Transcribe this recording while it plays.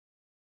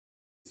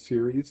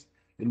series,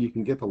 and you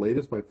can get the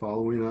latest by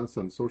following us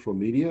on social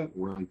media.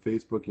 We're on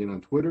Facebook and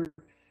on Twitter,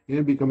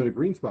 and becoming a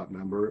GreenSpot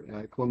member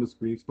at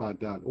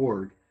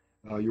columbusgreenspot.org.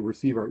 You'll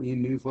receive our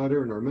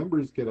e-newsletter, and our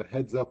members get a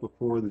heads up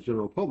before the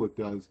general public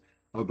does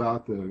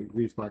about the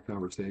GreenSpot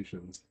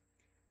conversations.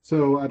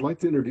 So I'd like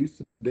to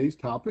introduce today's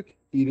topic,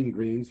 eating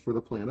greens for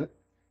the planet.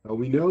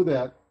 We know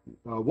that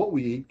what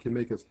we eat can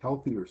make us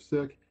healthy or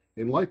sick,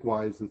 and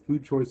likewise, the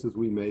food choices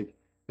we make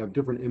have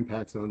different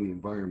impacts on the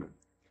environment.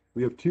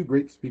 We have two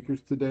great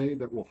speakers today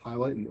that will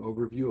highlight an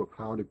overview of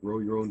how to grow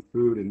your own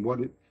food and what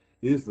it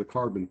is the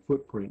carbon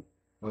footprint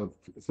of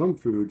some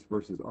foods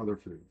versus other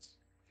foods.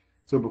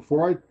 So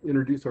before I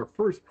introduce our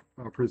first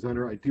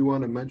presenter, I do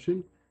want to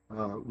mention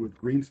with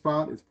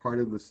GreenSpot is part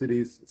of the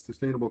city's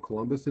Sustainable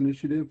Columbus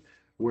initiative,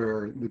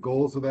 where the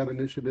goals of that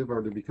initiative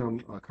are to become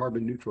a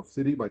carbon neutral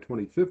city by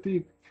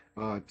 2050,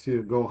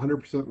 to go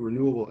 100%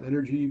 renewable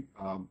energy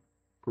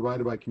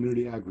provided by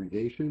community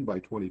aggregation by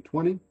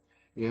 2020,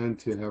 and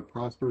to have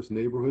prosperous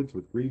neighborhoods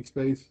with green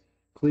space,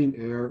 clean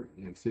air,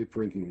 and safe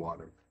drinking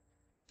water.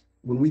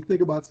 When we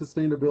think about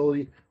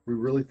sustainability, we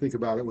really think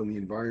about it when the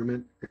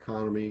environment,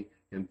 economy,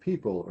 and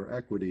people or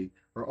equity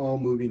are all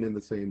moving in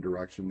the same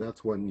direction.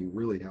 That's when you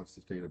really have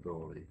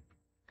sustainability.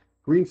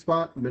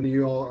 GreenSpot, many of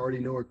you all already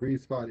know what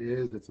GreenSpot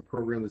is. It's a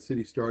program the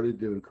city started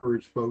to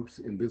encourage folks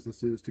and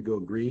businesses to go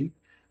green.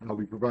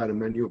 We provide a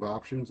menu of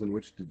options in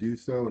which to do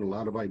so and a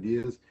lot of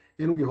ideas.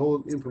 And we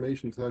hold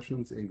information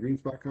sessions and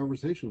GreenSpot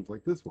conversations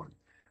like this one.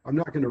 I'm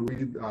not going to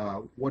read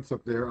what's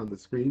up there on the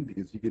screen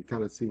because you could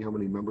kind of see how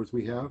many members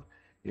we have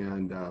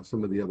and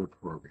some of the other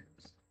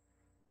programs.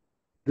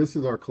 This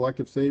is our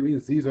collective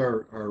savings. These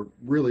are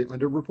really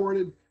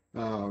underreported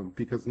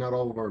because not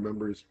all of our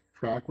members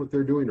track what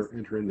they're doing or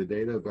enter in the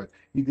data, but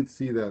you can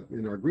see that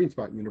in our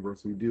GreenSpot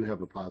universe, we do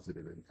have a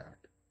positive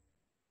impact.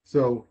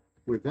 So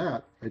with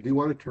that, I do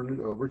want to turn it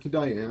over to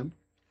Diane.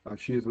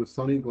 She is with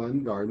Sunny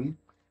Glen Garden,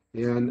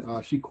 and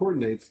she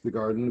coordinates the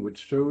garden, which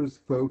shows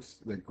folks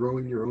that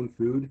growing your own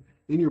food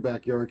in your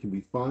backyard can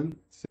be fun,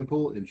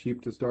 simple, and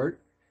cheap to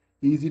start,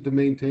 easy to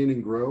maintain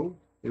and grow,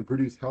 and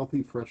produce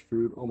healthy, fresh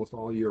food almost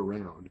all year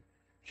round.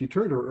 She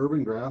turned her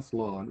urban grass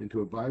lawn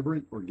into a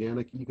vibrant,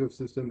 organic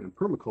ecosystem and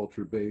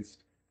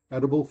permaculture-based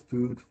edible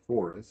food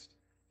forest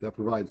that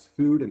provides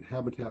food and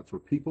habitat for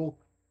people,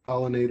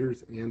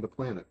 pollinators, and the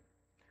planet.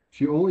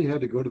 She only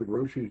had to go to the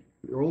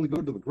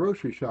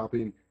grocery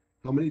shopping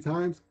how many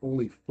times?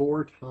 Only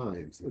 4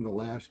 times in the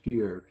last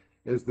year,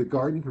 as the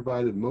garden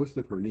provided most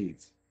of her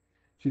needs.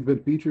 She's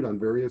been featured on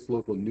various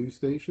local news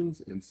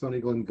stations, and Sunny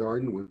Glen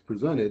Garden was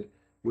presented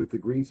with the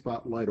Green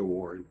Spotlight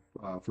Award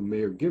from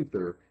Mayor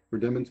Ginther for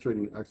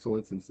demonstrating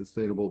excellence in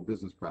sustainable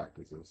business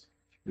practices.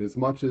 And as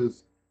much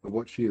as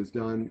what she has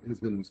done has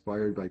been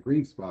inspired by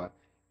GreenSpot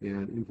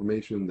and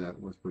information that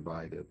was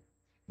provided.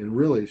 And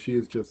really, she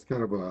is just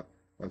kind of a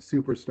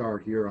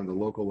superstar here on the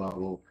local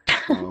level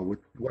with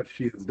what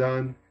she has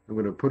done. I'm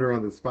going to put her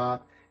on the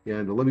spot.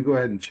 And let me go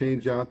ahead and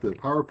change out the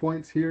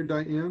PowerPoints here,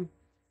 Diane.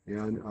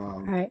 And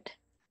all right.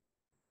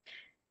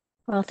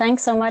 Well,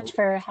 thanks so much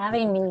for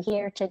having me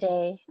here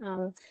today.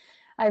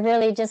 I've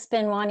really just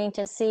been wanting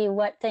to see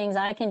what things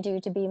I can do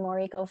to be more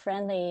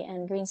eco-friendly,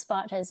 and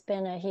GreenSpot has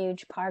been a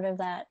huge part of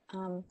that,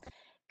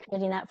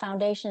 creating that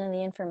foundation and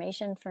the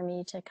information for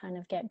me to kind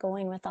of get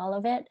going with all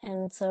of it.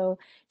 And so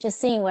just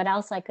seeing what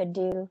else I could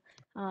do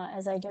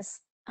as I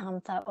just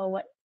thought,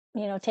 well,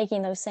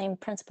 taking those same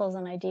principles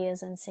and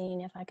ideas and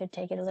seeing if I could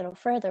take it a little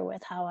further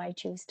with how I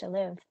choose to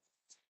live.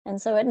 And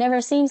so it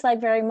never seems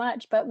like very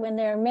much, but when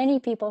there are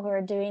many people who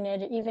are doing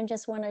it, even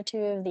just 1 or 2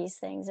 of these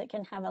things, it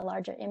can have a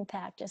larger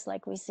impact, just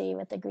like we see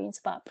with the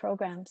GreenSpot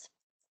programs.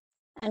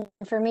 And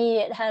for me,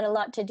 it had a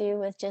lot to do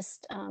with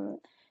just,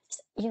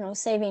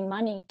 saving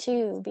money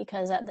too,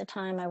 because at the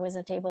time I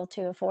wasn't able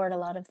to afford a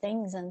lot of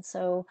things. And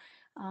so,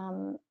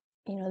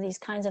 these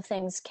kinds of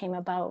things came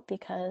about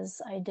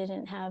because I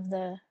didn't have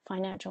the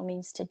financial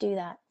means to do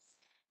that.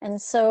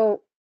 And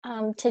so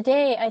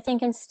today, I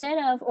think instead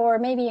of, or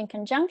maybe in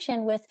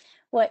conjunction with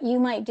what you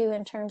might do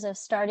in terms of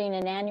starting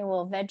an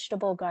annual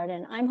vegetable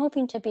garden, I'm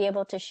hoping to be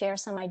able to share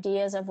some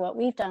ideas of what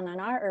we've done on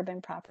our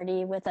urban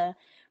property with a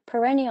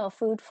perennial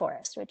food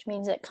forest, which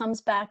means it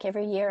comes back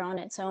every year on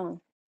its own.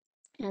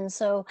 And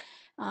so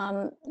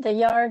the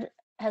yard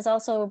has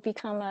also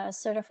become a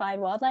certified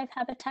wildlife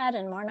habitat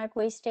and monarch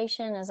waste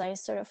station, as I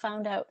sort of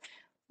found out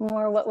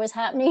more what was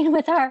happening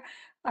with our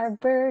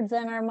birds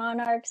and our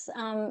monarchs,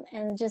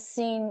 and just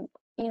seeing,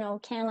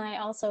 can I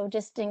also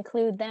just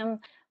include them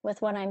with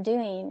what I'm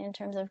doing in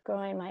terms of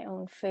growing my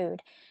own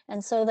food.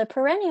 And so the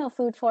perennial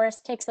food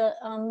forest takes a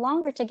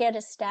longer to get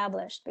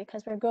established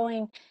because we're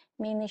growing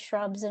mainly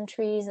shrubs and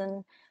trees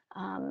and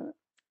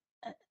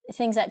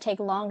things that take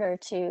longer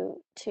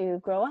to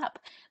grow up.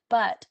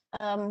 But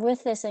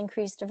with this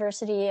increased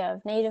diversity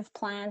of native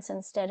plants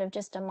instead of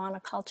just a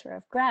monoculture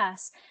of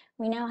grass,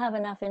 we now have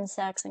enough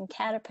insects and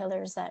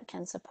caterpillars that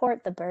can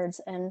support the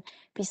birds. And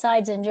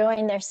besides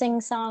enjoying their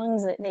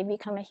sing-songs, they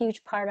become a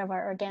huge part of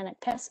our organic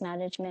pest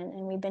management.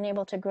 And we've been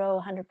able to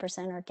grow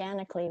 100%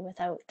 organically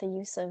without the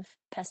use of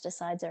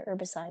pesticides or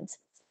herbicides.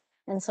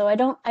 And so I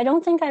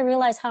don't think I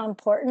realized how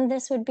important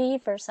this would be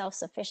for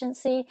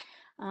self-sufficiency,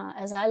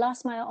 as I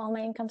lost all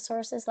my income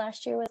sources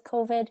last year with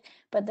COVID,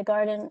 but the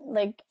garden,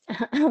 like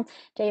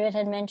David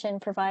had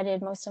mentioned,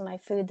 provided most of my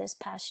food this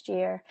past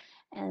year.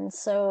 And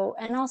so,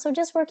 and also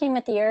just working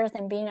with the earth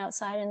and being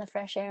outside in the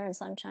fresh air and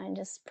sunshine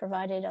just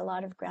provided a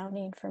lot of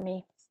grounding for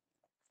me.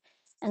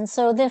 And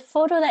so the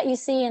photo that you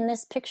see in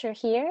this picture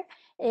here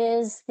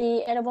is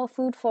the edible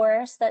food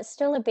forest that's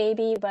still a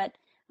baby, but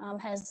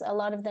has a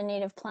lot of the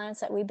native plants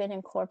that we've been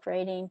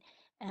incorporating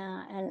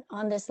and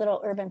on this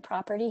little urban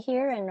property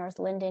here in North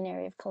Linden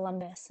area of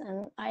Columbus.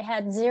 And I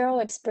had zero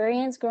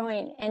experience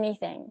growing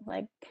anything.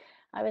 Like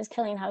I was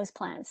killing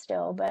houseplants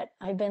still, but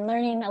I've been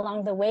learning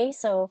along the way.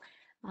 So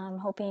I'm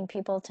hoping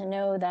people to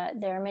know that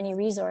there are many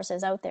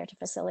resources out there to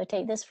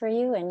facilitate this for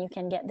you, and you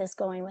can get this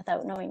going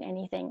without knowing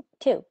anything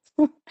too.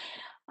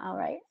 All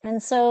right,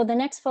 and so the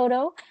next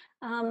photo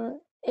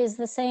is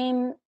the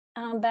same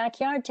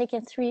backyard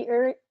taken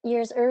 3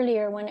 years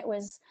earlier when it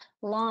was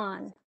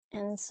lawn.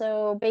 And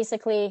so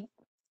basically,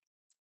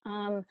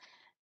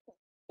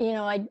 you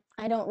know,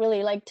 I don't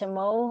really like to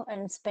mow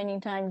and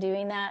spending time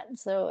doing that.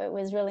 So it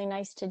was really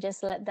nice to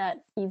just let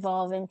that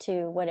evolve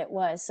into what it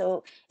was.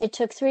 So it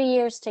took 3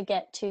 years to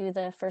get to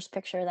the first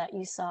picture that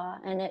you saw,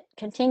 and it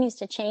continues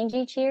to change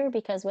each year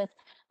because with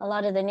a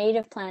lot of the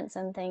native plants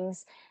and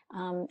things,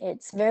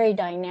 it's very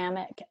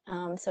dynamic.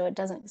 So it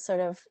doesn't sort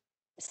of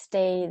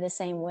stay the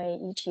same way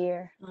each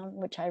year,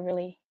 which I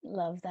really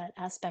love that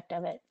aspect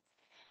of it.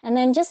 And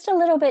then just a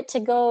little bit to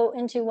go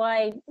into why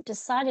I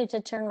decided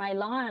to turn my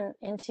lawn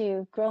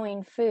into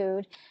growing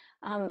food.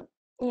 You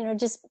know,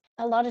 just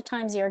a lot of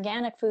times the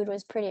organic food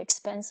was pretty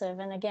expensive.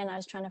 And again, I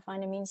was trying to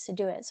find a means to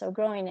do it. So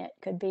growing it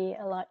could be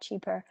a lot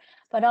cheaper.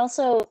 But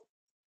also,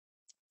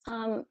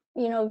 you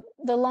know,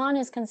 the lawn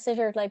is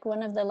considered like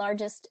one of the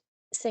largest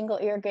single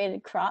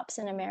irrigated crops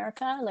in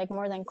America, like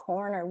more than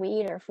corn or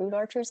wheat or fruit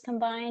orchards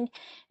combined.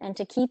 And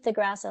to keep the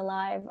grass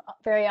alive,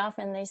 very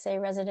often they say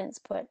residents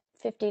put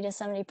 50 to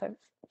 75%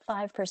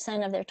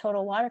 of their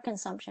total water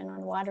consumption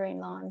on watering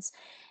lawns.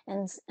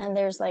 And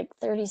there's like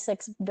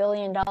 $36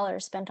 billion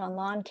spent on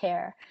lawn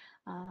care,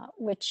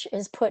 which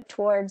is put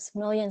towards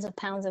millions of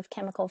pounds of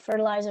chemical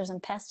fertilizers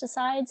and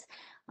pesticides,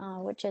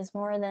 which is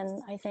more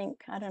than, I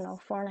think, I don't know,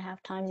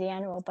 4.5 times the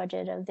annual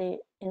budget of the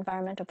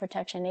Environmental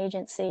Protection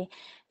Agency.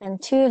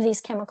 And 2 of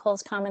these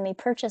chemicals commonly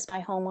purchased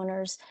by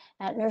homeowners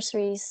at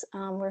nurseries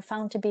were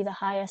found to be the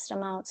highest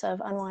amounts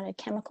of unwanted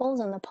chemicals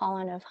in the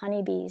pollen of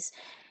honeybees.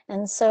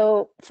 And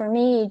so for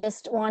me,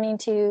 just wanting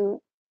to,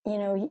 you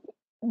know,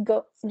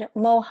 go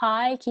mow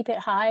high, keep it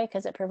high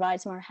because it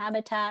provides more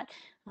habitat.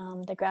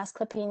 The grass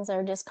clippings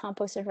are just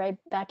composted right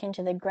back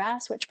into the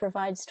grass, which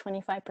provides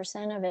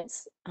 25% of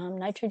its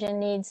nitrogen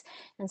needs.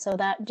 And so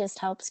that just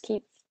helps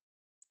keep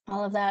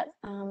all of that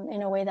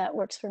in a way that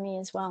works for me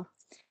as well.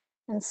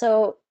 And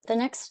so the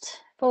next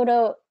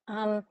photo,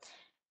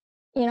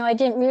 you know, I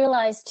didn't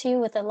realize too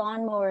with the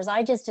lawnmowers,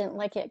 I just didn't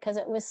like it because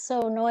it was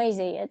so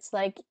noisy. It's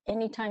like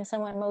anytime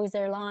someone mows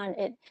their lawn,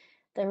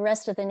 the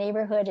rest of the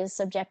neighborhood is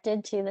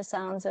subjected to the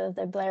sounds of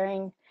the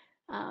blaring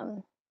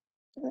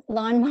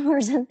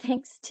lawnmowers and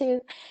things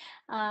too.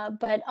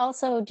 But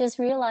also just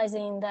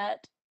realizing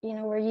that, you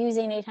know, we're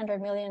using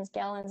 800 million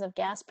gallons of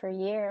gas per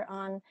year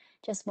on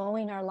just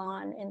mowing our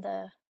lawn in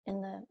the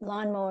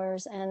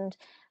lawnmowers, and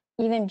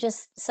even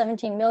just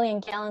 17 million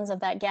gallons of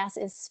that gas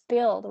is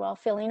spilled while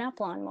filling up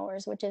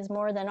lawnmowers, which is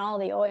more than all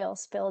the oil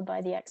spilled by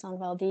the Exxon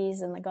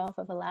Valdez in the Gulf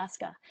of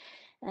Alaska.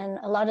 And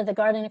a lot of the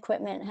garden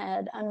equipment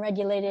had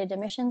unregulated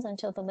emissions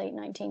until the late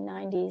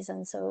 1990s.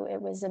 And so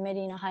it was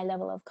emitting a high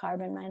level of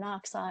carbon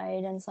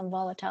monoxide and some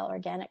volatile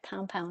organic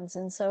compounds.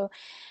 And so,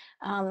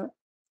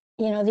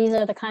 you know, these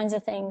are the kinds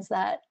of things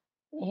that,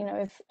 you know,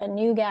 if a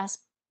new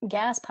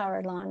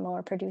gas-powered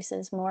lawnmower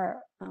produces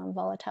more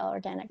volatile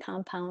organic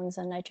compounds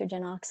and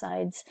nitrogen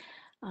oxides.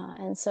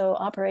 And so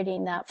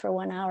operating that for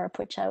 1 hour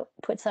puts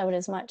out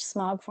as much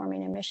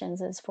smog-forming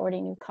emissions as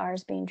 40 new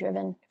cars being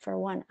driven for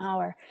 1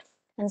 hour.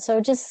 And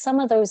so just some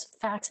of those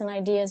facts and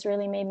ideas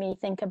really made me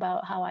think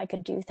about how I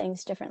could do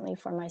things differently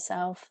for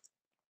myself.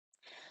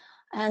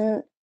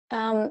 And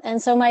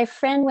so my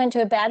friend went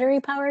to a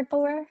battery-powered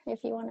mower,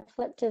 if you want to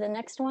flip to the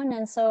next one.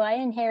 And so I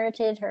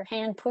inherited her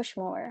hand push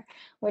mower,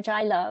 which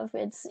I love.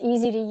 It's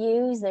easy to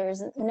use.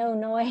 There's no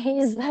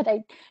noise that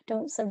I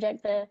don't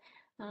subject the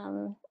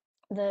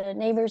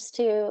neighbors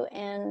to.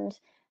 And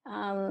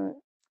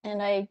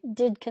I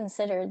did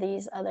consider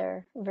these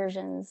other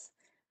versions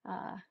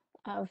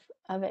of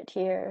it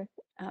here.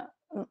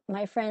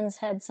 My friends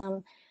had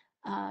some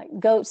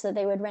goats that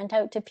they would rent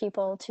out to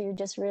people to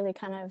just really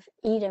kind of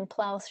eat and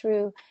plow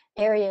through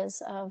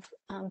areas of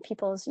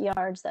people's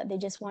yards that they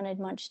just wanted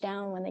munched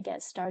down when they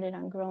get started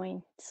on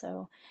growing.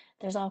 So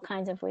there's all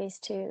kinds of ways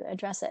to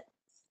address it.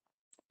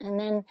 And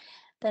then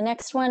the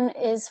next one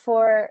is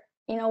for,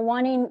 you know,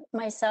 wanting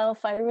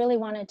myself, I really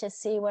wanted to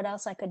see what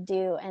else I could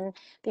do. And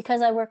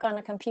because I work on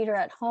a computer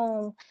at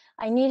home,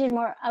 I needed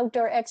more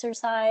outdoor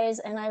exercise.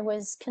 And I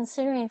was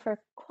considering for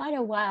quite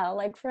a while,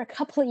 like for a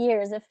couple of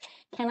years,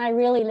 can I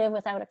really live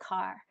without a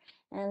car?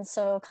 And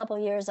so a couple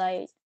years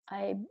I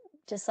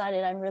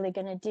decided I'm really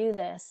going to do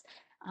this,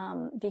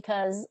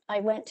 because I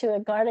went to a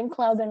garden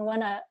club and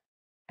won a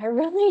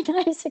really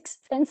nice,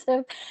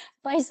 expensive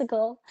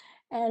bicycle.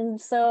 And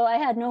so I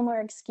had no more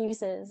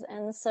excuses.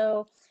 And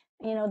so,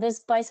 this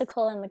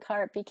bicycle in the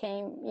cart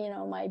became,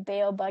 my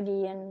bale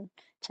buggy and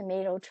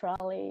tomato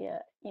trolley,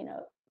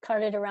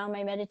 carted around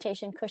my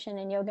meditation cushion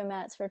and yoga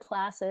mats for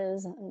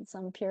classes, and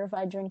some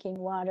purified drinking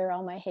water,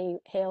 all my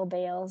hail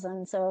bales.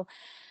 And so,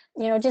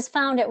 just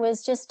found it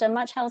was just a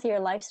much healthier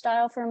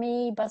lifestyle for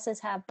me. Buses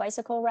have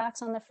bicycle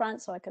racks on the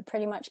front, so I could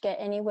pretty much get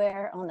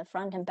anywhere on the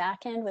front and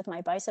back end with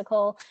my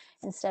bicycle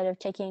instead of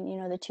taking,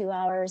 the 2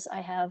 hours.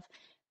 I have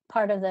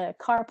part of the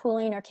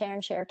carpooling or care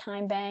and share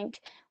time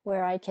bank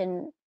where I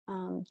can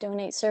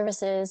donate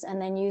services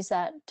and then use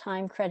that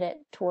time credit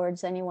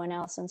towards anyone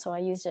else. And so I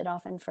used it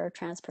often for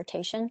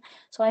transportation.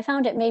 So I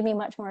found it made me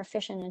much more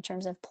efficient in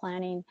terms of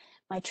planning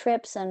my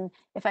trips, and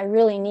if I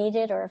really need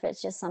it, or if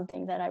it's just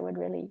something that I would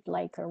really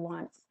like or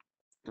want.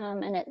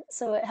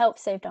 So it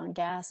helps save on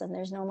gas, and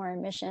there's no more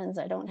emissions.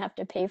 I don't have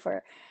to pay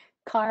for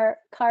car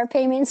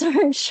payments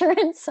or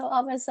insurance. So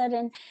all of a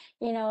sudden,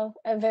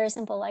 a very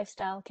simple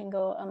lifestyle can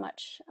go a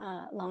much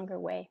longer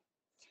way.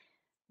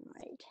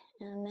 Right.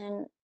 And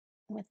then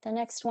with the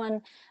next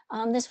one,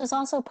 this was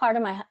also part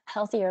of my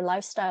healthier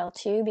lifestyle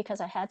too,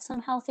 because I had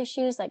some health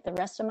issues like the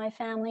rest of my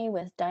family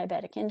with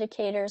diabetic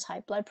indicators,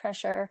 high blood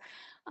pressure.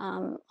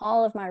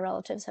 All of my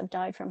relatives have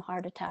died from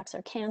heart attacks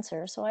or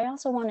cancer. So I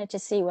also wanted to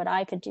see what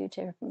I could do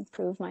to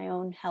improve my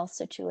own health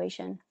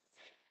situation.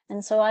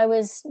 And so I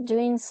was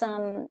doing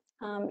some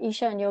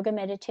Isha and yoga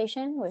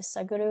meditation with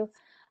Sadhguru,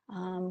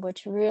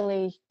 which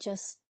really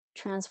just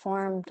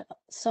transformed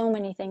so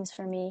many things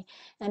for me.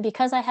 And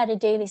because I had a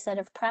daily set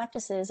of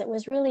practices, it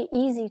was really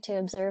easy to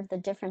observe the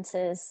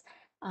differences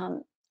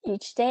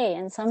each day.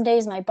 And some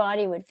days my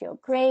body would feel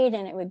great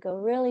and it would go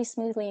really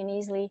smoothly and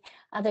easily.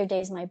 Other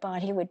days my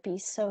body would be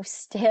so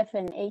stiff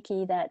and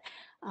achy that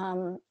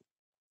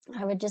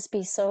I would just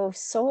be so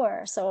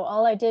sore. So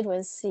all I did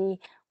was see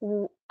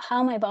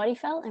how my body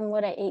felt and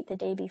what I ate the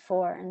day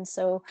before. And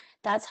so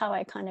that's how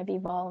I kind of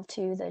evolved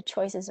to the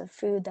choices of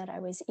food that I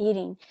was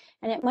eating.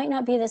 And it might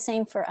not be the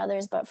same for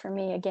others, but for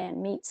me, again,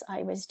 meats,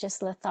 I was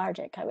just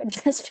lethargic. I would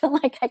just feel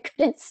like I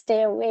couldn't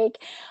stay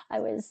awake.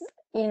 I was,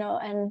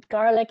 and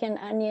garlic and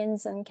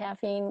onions and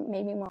caffeine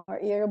made me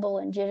more irritable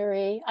and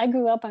jittery. I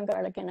grew up on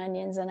garlic and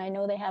onions, and I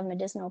know they have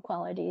medicinal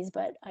qualities,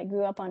 but I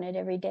grew up on it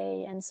every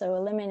day. And so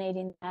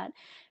eliminating that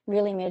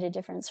really made a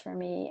difference for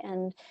me.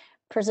 And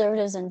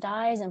preservatives and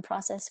dyes and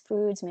processed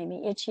foods made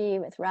me itchy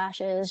with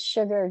rashes.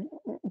 Sugar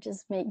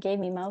just gave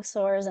me mouth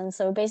sores. And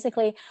so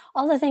basically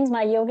all the things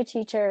my yoga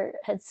teacher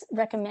had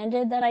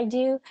recommended that I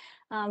do,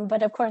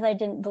 but of course I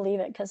didn't believe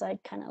it because I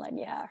kind of like,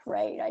 yeah,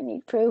 right, I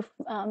need proof.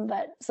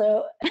 But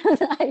so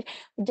I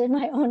did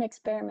my own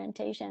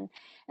experimentation.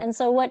 And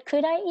so what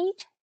could I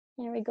eat?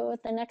 Here we go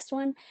with the next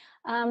one.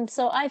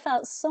 So I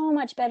felt so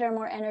much better,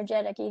 more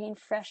energetic eating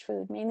fresh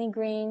food, mainly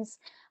greens.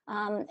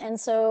 And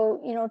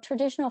so,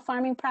 traditional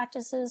farming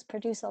practices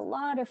produce a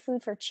lot of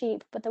food for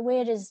cheap, but the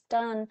way it is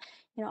done,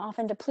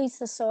 often depletes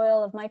the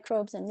soil of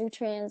microbes and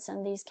nutrients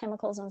and these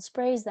chemicals and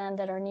sprays then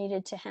that are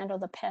needed to handle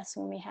the pests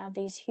when we have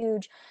these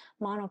huge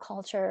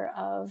monoculture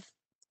of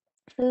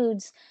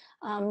foods.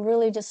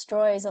 Really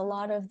destroys a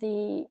lot of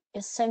the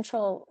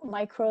essential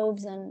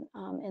microbes and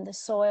in the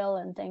soil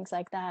and things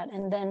like that.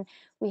 And then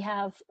we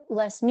have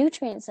less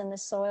nutrients in the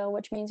soil,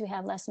 which means we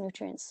have less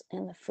nutrients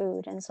in the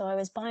food. And so I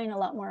was buying a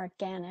lot more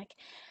organic,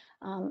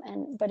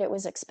 but it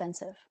was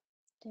expensive.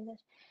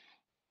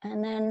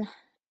 And then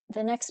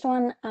the next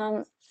one,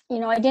 I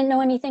didn't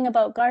know anything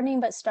about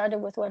gardening, but started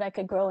with what I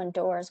could grow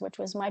indoors, which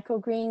was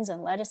microgreens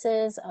and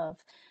lettuces, of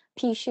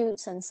pea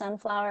shoots and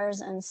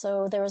sunflowers. And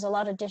so there was a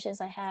lot of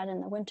dishes I had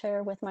in the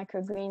winter with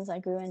microgreens I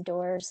grew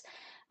indoors.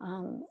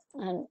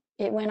 And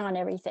it went on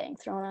everything,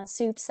 thrown on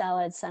soup,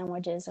 salads,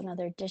 sandwiches, and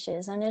other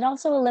dishes. And it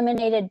also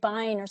eliminated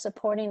buying or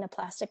supporting the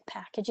plastic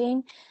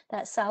packaging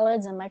that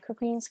salads and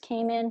microgreens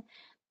came in.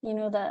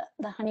 The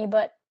honey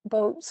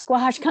boat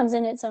squash comes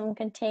in its own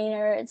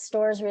container. It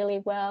stores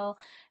really well.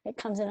 It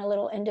comes in a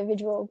little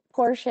individual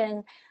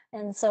portion.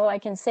 And so I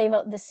can save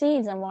out the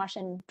seeds and wash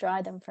and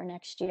dry them for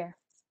next year.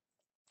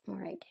 All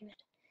right, David.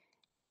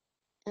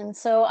 And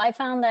so I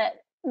found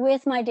that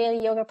with my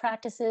daily yoga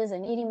practices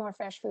and eating more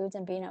fresh foods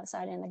and being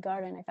outside in the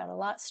garden, I felt a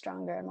lot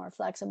stronger and more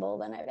flexible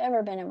than I've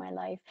ever been in my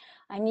life.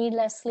 I need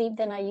less sleep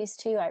than I used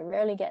to. I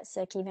rarely get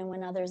sick, even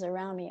when others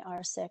around me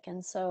are sick.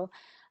 And so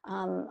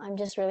I'm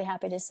just really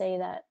happy to say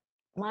that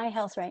my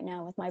health right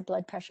now, with my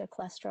blood pressure,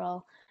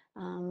 cholesterol,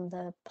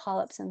 the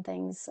polyps and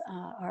things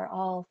are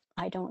all,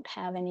 I don't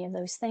have any of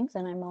those things,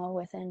 and I'm all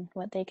within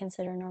what they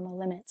consider normal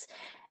limits.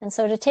 And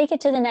so to take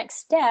it to the next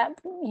step,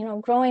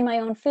 growing my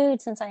own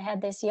food, since I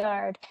had this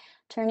yard,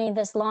 turning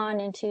this lawn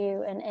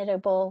into an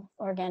edible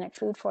organic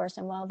food forest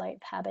and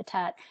wildlife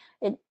habitat,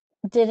 I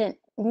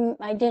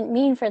didn't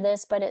mean for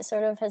this, but it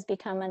sort of has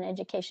become an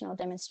educational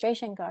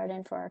demonstration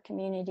garden for our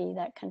community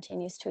that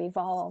continues to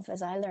evolve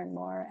as I learn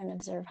more and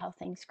observe how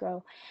things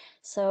grow.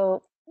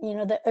 So you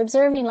know, the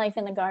observing life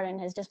in the garden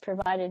has just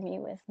provided me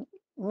with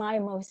my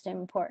most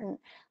important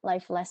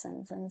life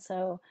lessons. And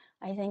so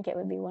I think it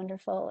would be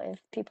wonderful if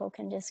people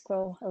can just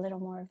grow a little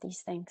more of these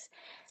things.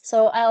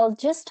 So I'll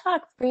just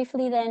talk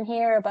briefly then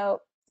here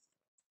about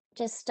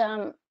just,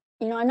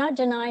 you know, I'm not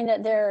denying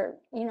that there are,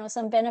 you know,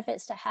 some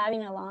benefits to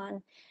having a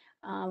lawn,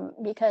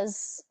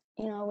 because,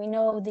 you know, we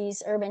know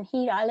these urban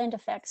heat island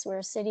effects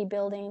where city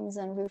buildings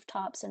and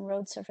rooftops and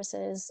road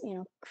surfaces, you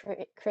know,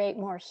 create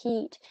more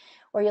heat.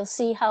 Or you'll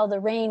see how the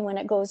rain, when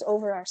it goes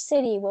over our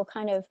city, will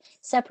kind of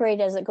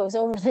separate as it goes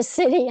over the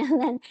city, and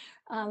then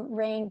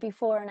rain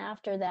before and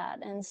after that.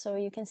 And so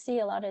you can see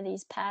a lot of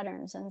these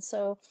patterns. And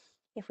so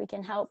if we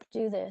can help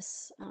do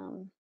this,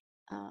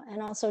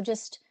 and also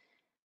just,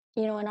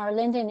 you know, in our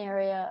Linden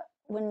area,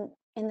 when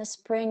in the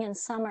spring and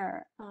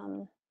summer,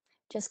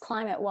 just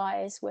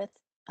climate-wise, with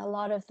a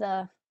lot of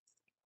the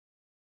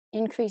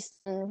increase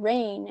in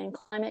rain and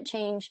climate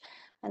change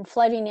and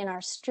flooding in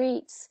our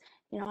streets,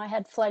 you know, I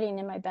had flooding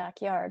in my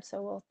backyard,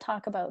 so we'll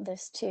talk about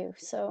this too.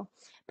 So,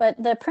 but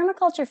the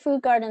permaculture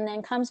food garden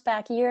then comes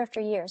back year after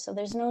year, so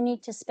there's no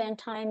need to spend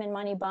time and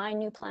money buying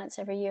new plants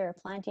every year,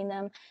 planting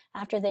them.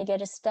 After they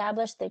get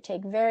established, they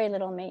take very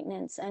little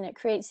maintenance, and it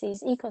creates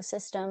these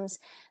ecosystems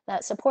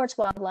that supports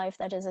wildlife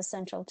that is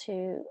essential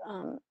to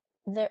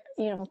their,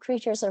 you know,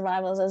 creature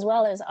survivals as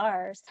well as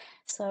ours.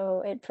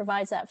 So it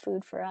provides that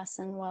food for us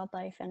and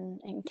wildlife,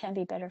 and can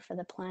be better for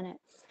the planet.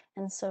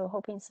 And so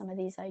hoping some of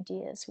these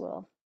ideas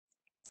will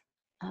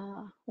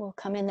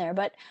come in there.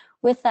 But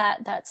with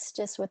that, that's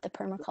just with the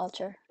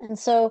permaculture. And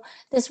so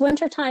this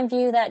wintertime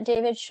view that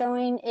David's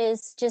showing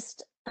is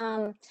just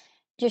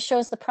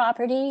shows the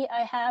property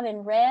I have in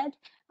red,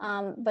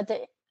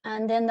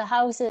 and then the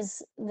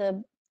houses,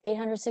 the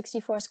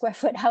 864 square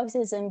foot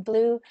houses in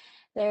blue.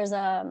 There's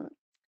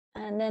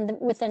and then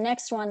with the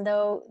next one,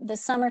 though, the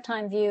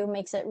summertime view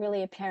makes it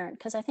really apparent,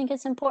 because I think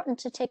it's important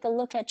to take a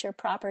look at your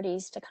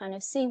properties to kind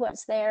of see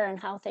what's there and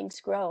how things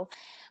grow.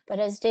 But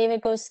as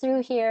David goes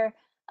through here,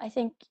 I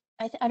think,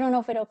 I don't know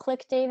if it'll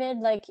click, David,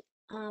 like,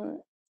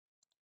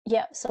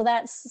 yeah, so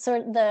that's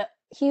sort of the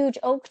huge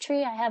oak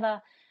tree. I have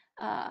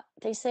a,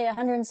 they say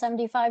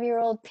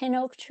 175-year-old pin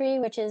oak tree,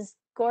 which is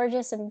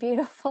gorgeous and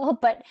beautiful,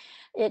 but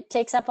it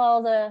takes up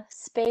all the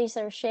space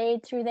or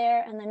shade through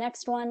there. And the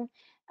next one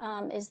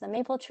is the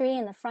maple tree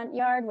in the front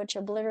yard, which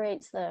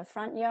obliterates the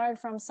front yard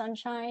from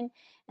sunshine.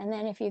 And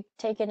then if you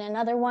take it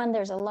another one,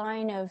 there's a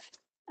line of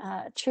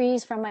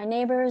trees from my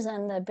neighbors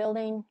and the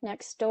building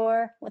next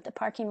door with the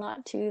parking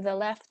lot to the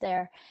left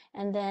there.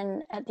 And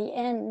then at the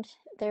end,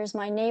 there's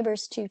my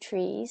neighbor's two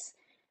trees.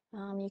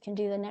 You can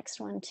do the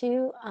next one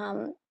too,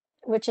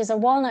 which is a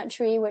walnut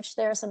tree, which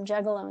there are some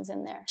juggalones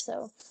in there.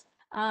 So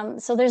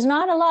so there's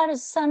not a lot of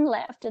sun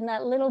left in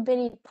that little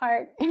bitty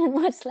part and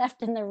what's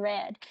left in the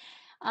red.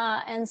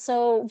 And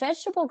so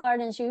vegetable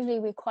gardens usually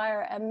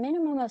require a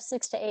minimum of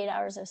 6 to 8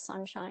 hours of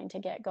sunshine to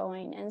get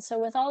going. And so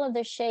with all of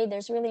this shade,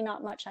 there's really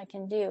not much I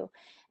can do.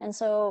 And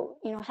so,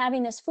 you know,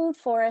 having this food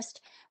forest,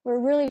 we're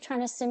really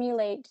trying to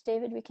simulate,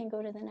 David, we can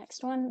go to the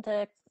next one,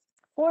 the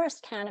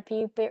forest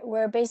canopy,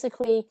 where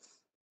basically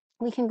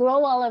we can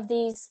grow all of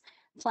these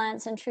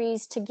plants and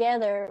trees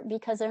together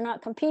because they're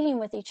not competing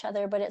with each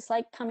other, but it's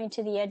like coming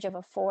to the edge of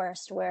a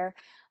forest where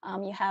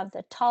you have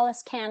the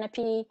tallest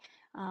canopy,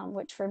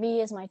 which for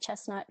me is my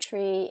chestnut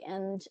tree,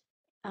 and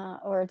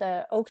or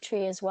the oak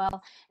tree as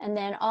well. And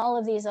then all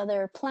of these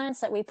other plants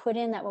that we put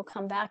in that will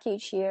come back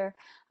each year,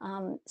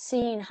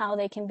 seeing how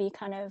they can be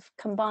kind of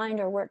combined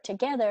or work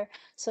together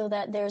so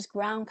that there's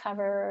ground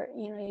cover,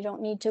 you know, you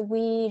don't need to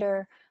weed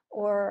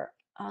or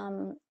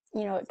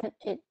you know,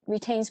 it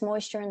retains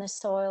moisture in the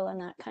soil and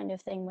that kind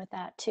of thing with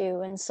that too.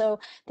 And so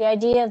the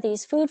idea of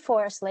these food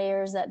forest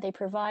layers, that they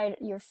provide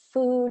your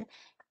food,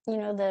 you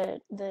know,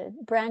 the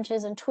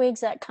branches and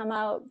twigs that come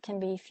out can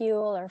be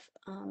fuel or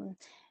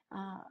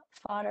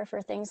fodder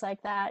for things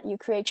like that. You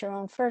create your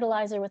own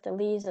fertilizer with the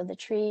leaves of the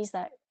trees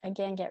that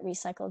again get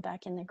recycled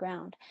back in the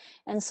ground.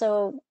 And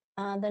so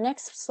the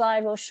next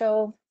slide will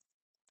show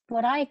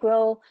what I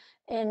grow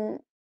in,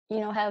 you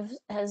know,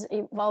 has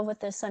evolved with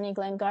the Sunny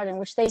Glen garden,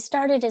 which they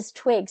started as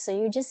twigs. So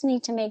you just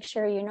need to make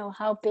sure you know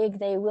how big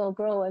they will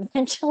grow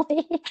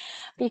eventually,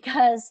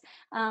 because,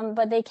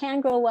 but they can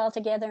grow well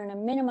together in a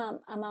minimum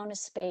amount of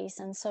space.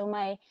 And so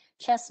my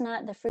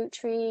chestnut, the fruit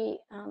tree,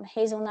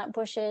 hazelnut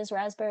bushes,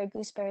 raspberry,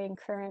 gooseberry, and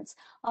currants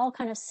all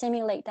kind of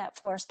simulate that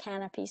forest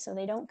canopy. So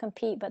they don't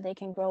compete, but they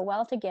can grow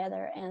well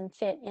together and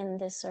fit in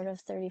this sort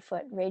of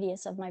 30-foot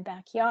radius of my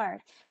backyard.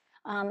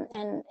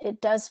 And it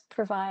does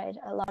provide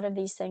a lot of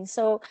these things.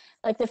 So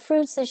like the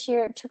fruits this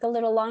year, it took a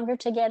little longer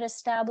to get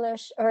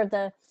established, or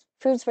the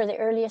fruits were the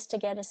earliest to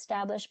get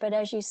established. But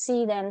as you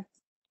see then,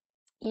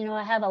 you know,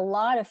 I have a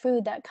lot of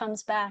food that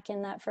comes back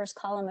in that first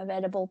column of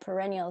edible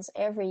perennials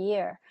every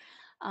year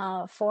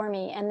for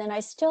me. And then I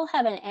still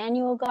have an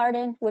annual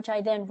garden, which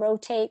I then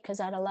rotate because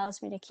that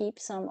allows me to keep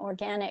some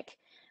organic,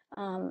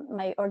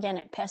 my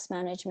organic pest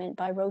management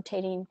by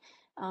rotating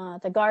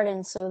the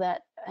garden so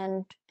that,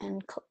 and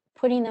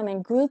putting them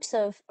in groups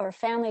of or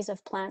families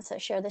of plants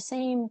that share the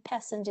same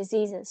pests and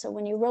diseases. So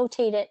when you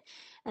rotate it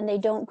and they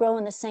don't grow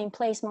in the same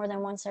place more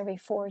than once every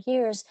 4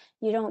 years,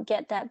 you don't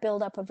get that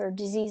buildup of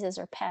diseases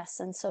or pests.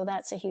 And so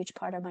that's a huge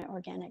part of my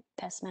organic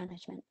pest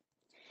management.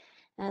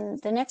 And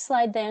the next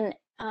slide then,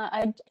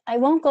 I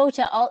won't go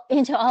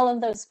into all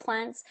of those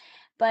plants,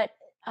 but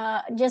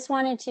just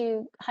wanted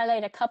to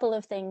highlight a couple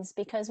of things,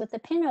 because with the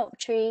pin oak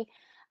tree,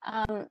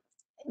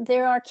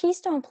 there are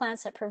keystone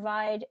plants that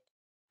provide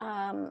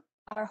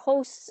our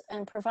hosts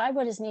and provide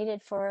what is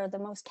needed for the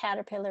most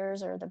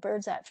caterpillars or the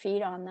birds that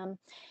feed on them.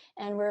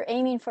 And we're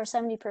aiming for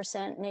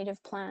 70%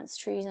 native plants,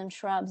 trees, and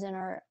shrubs in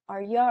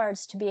our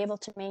yards to be able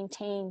to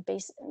maintain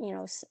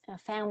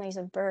families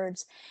of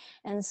birds.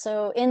 And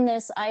so in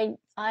this,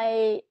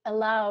 I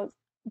allow,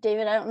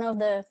 David, I don't know if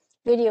the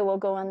video will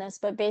go on this,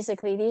 but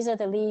basically these are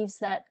the leaves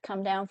that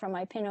come down from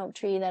my pin oak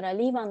tree that I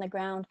leave on the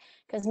ground,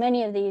 because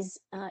many of these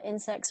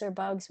insects or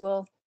bugs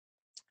will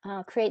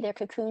create their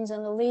cocoons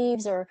in the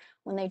leaves, or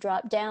when they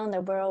drop down,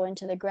 they'll burrow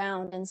into the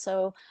ground. And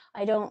so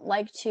I don't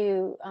like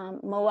to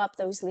mow up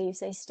those leaves.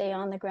 They stay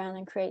on the ground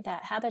and create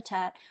that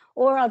habitat,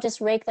 or I'll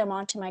just rake them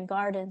onto my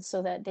garden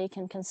so that they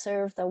can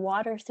conserve the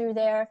water through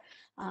there.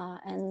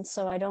 And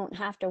so I don't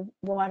have to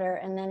water,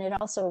 and then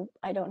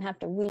I don't have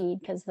to weed,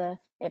 because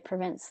it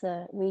prevents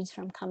the weeds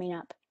from coming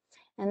up.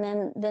 And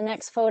then the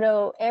next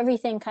photo,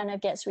 everything kind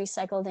of gets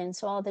recycled in.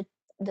 So all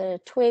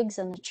the twigs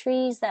and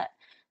the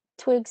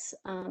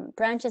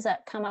branches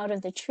that come out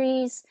of the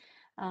trees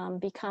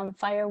become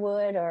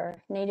firewood or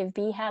native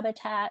bee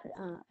habitat,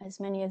 as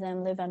many of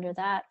them live under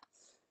that.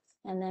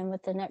 And then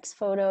with the next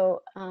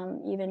photo,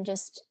 even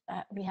just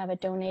we have a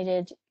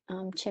donated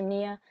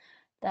chimnea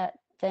that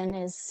then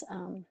is,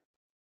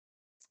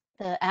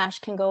 the ash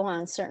can go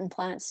on certain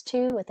plants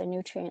too, with the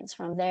nutrients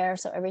from there.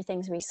 So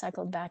everything's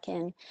recycled back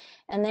in.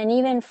 And then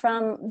even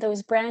from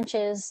those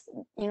branches,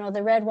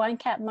 the red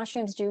winecap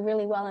mushrooms do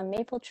really well in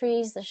maple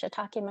trees. The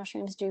shiitake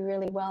mushrooms do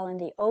really well in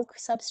the oak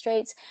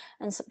substrates.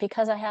 And so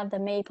because I have the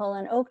maple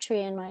and oak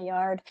tree in my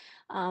yard,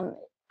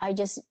 I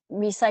just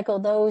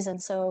recycle those.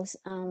 And so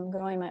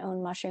growing my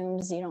own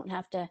mushrooms, you don't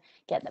have to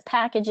get the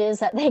packages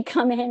that they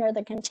come in, or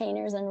the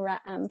containers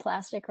and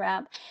plastic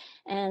wrap.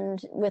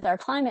 And with our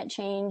climate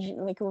change,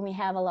 like when we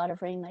have a lot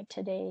of rain like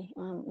today,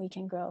 we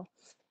can grow.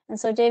 And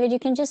so David, you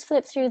can just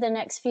flip through the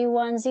next few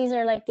ones. These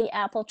are like the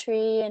apple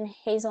tree and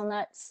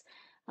hazelnuts,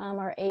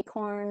 or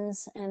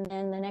acorns. And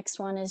then the next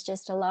one is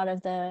just a lot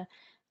of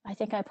I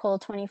think I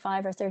pulled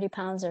 25 or 30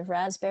 pounds of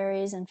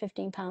raspberries and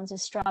 15 pounds of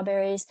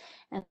strawberries.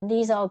 And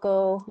these all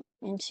go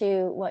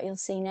into what you'll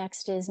see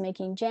next is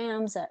making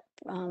jams that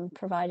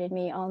provided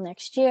me all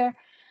next year.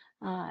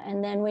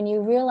 And then when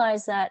you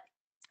realize that,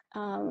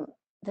 the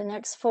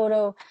next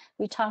photo,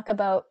 we talk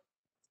about,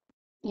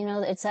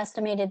 it's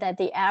estimated that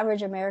the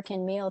average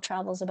American meal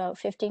travels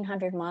about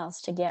 1,500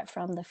 miles to get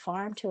from the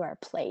farm to our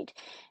plate.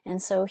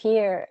 And so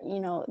here,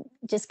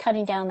 just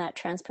cutting down that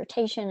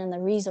transportation and the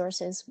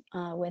resources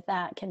with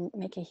that can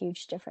make a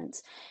huge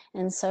difference.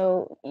 And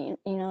so,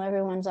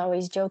 everyone's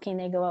always joking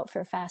they go out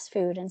for fast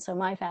food. And so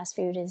my fast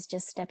food is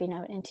just stepping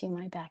out into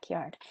my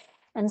backyard.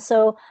 And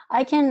so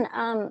I can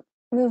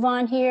move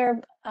on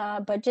here,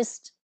 but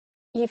just,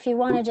 if you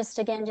want to just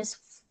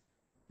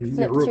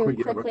flip through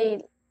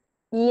quickly.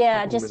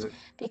 Yeah, just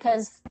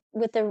because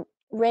with the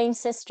rain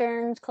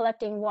cisterns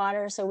collecting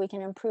water, so we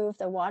can improve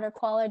the water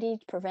quality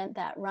to prevent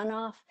that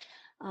runoff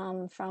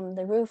from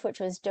the roof, which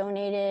was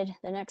donated.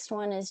 The next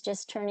one is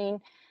just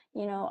turning,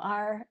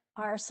 our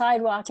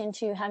sidewalk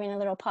into having a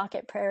little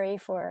pocket prairie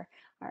for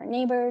our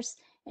neighbors.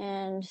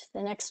 And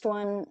the next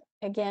one,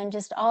 again,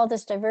 just all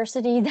this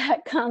diversity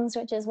that comes,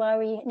 which is why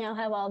we now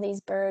have all these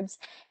birds.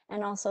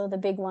 And also the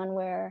big one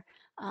where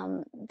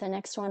the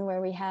next one where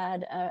we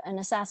had an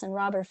assassin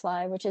robber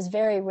fly, which is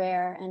very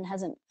rare and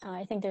hasn't,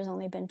 I think there's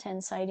only been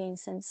 10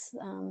 sightings since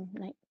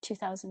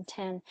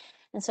 2010.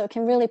 And so it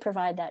can really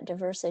provide that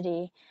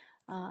diversity.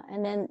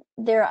 And then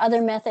there are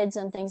other methods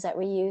and things that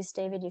we use.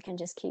 David, you can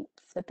just keep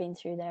flipping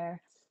through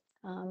there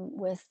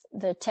with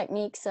the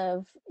techniques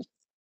of,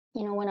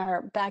 when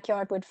our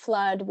backyard would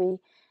flood, we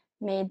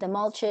made the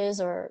mulches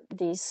or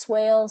these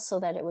swales so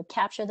that it would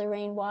capture the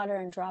rainwater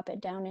and drop it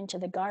down into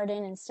the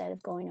garden instead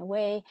of going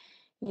away,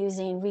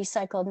 using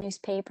recycled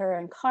newspaper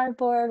and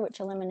cardboard, which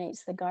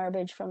eliminates the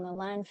garbage from the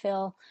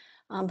landfill.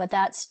 But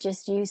that's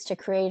just used to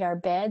create our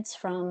beds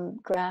from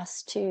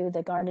grass to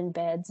the garden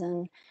beds.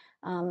 And,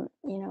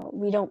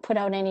 we don't put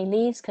out any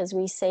leaves because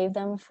we save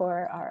them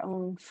for our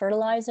own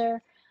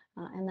fertilizer.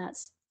 And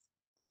that's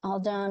all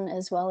done,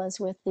 as well as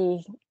with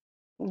you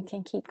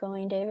can keep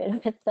going,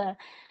 David, with the,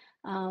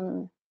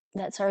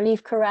 that's our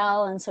leaf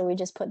corral. And so we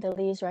just put the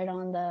leaves right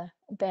on the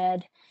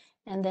bed.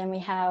 And then we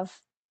have,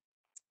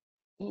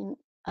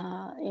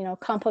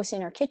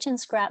 composting our kitchen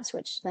scraps,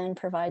 which then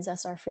provides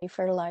us our free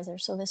fertilizer.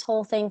 So this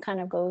whole thing kind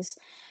of goes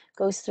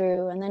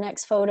through. And the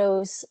next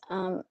photos,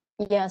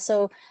 Yeah,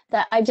 so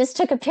that I just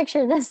took a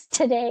picture of this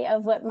today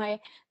of what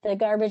the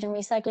garbage and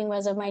recycling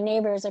was of my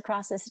neighbors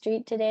across the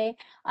street today.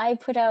 I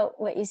put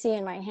out what you see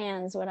in my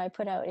hands. What I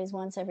put out is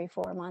once every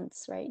 4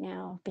 months right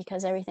now,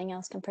 because everything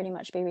else can pretty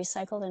much be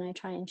recycled, and I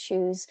try and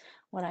choose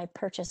what I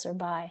purchase or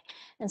buy.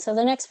 And so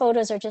the next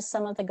photos are just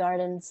some of the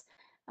gardens,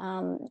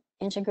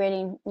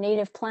 integrating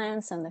native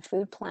plants and the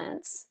food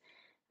plants,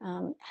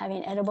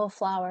 having edible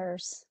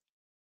flowers.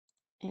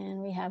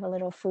 And we have a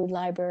little food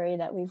library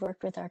that we've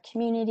worked with our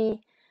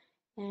community,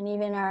 and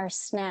even our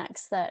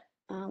snacks that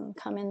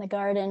come in the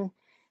garden,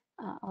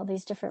 all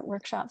these different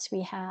workshops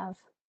we have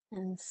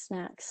and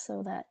snacks,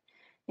 so that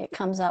it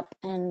comes up.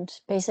 And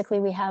basically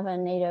we have a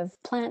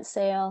native plant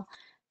sale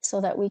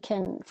so that we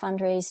can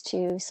fundraise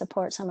to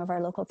support some of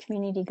our local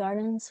community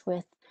gardens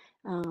with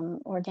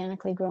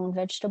organically grown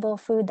vegetable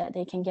food that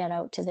they can get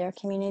out to their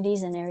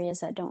communities in areas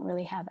that don't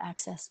really have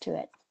access to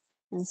it.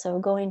 And so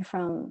going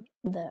from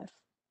the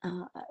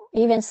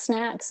even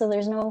snacks, so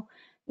there's no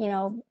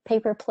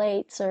paper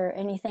plates or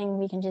anything.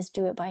 We can just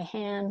do it by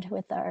hand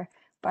with our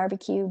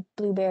barbecue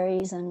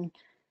blueberries and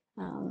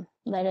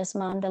lettuce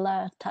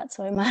mandala,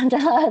 tatsoi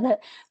mandala, the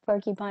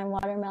porcupine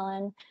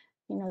watermelon,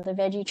 the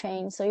veggie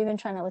train. So even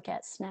trying to look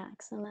at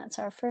snacks, and that's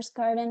our first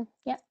garden.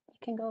 Yep, you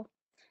can go.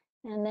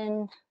 And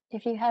then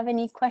if you have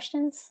any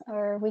questions,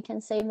 or we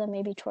can save them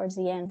maybe towards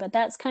the end, but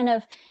that's kind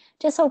of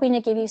just hoping to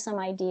give you some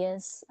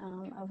ideas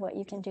of what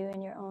you can do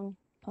in your own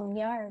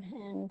yard,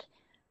 and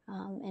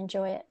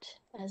enjoy it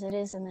as it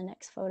is in the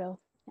next photo.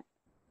 Yeah.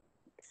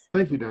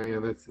 Thank you,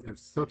 Diane. It's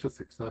such a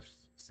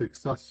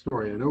success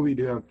story. I know we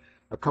do have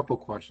a couple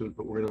questions,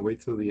 but we're going to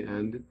wait till the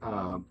end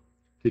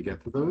to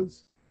get to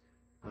those.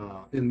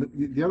 And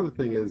the other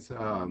thing is,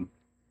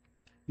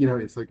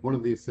 it's like one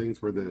of these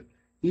things where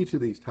each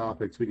of these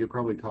topics we could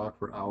probably talk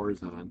for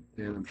hours on,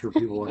 and I'm sure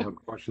people will have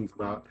questions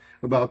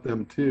about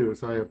them too.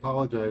 So I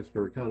apologize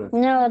for kind of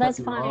No, that's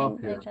cutting you off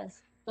fine. here.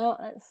 That's.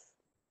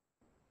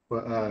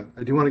 But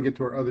I do want to get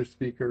to our other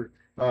speaker.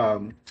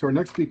 So our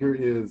next speaker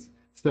is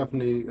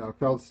Stephanie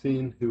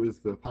Feldstein, who is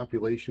the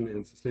Population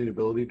and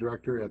Sustainability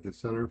Director at the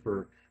Center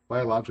for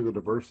Biological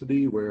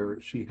Diversity,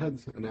 where she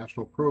heads a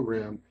national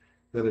program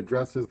that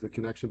addresses the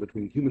connection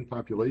between human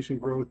population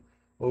growth,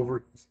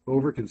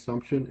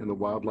 overconsumption, and the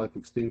wildlife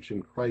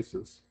extinction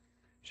crisis.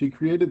 She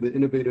created the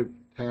innovative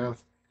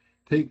task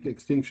Take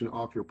Extinction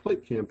Off Your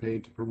Plate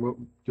campaign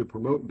to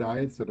promote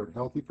diets that are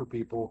healthy for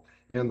people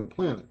and the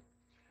planet.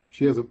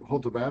 She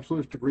holds a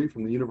bachelor's degree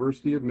from the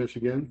University of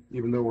Michigan,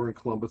 even though we're in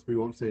Columbus, we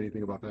won't say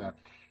anything about that,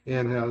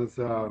 and has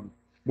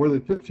more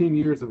than 15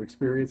 years of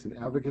experience in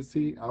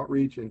advocacy,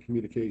 outreach, and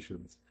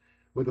communications,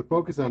 with a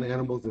focus on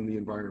animals and the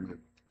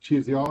environment. She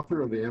is the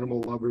author of The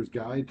Animal Lover's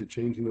Guide to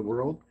Changing the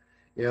World.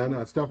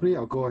 And Stephanie,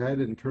 I'll go ahead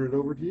and turn it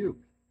over to you.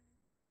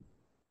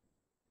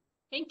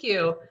 Thank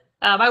you.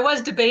 I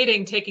was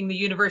debating taking the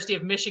University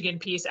of Michigan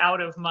piece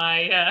out of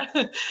my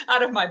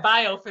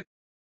bio for.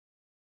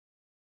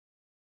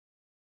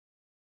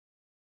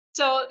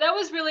 So that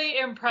was really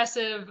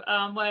impressive,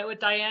 what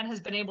Diane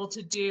has been able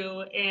to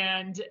do.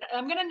 And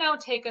I'm going to now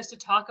take us to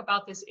talk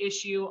about this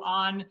issue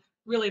on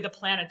really the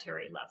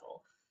planetary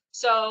level.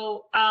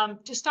 So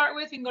to start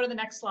with, we can go to the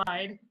next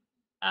slide.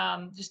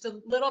 Just a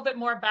little bit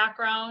more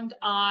background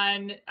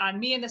on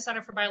me and the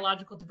Center for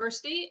Biological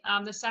Diversity.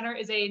 The center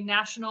is a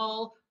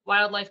national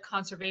wildlife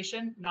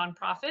conservation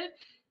nonprofit,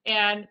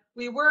 and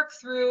we work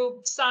through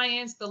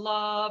science, the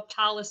law,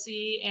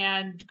 policy,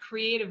 and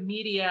creative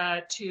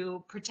media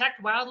to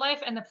protect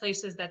wildlife and the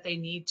places that they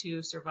need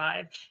to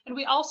survive. And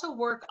we also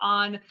work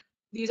on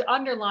these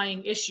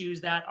underlying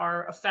issues that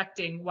are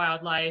affecting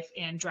wildlife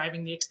and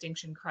driving the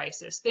extinction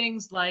crisis.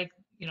 Things like,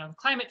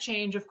 climate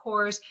change, of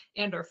course,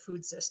 and our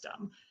food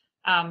system.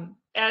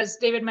 As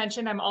David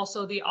mentioned, I'm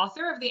also the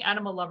author of The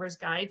Animal Lover's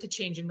Guide to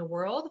Changing the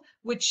World,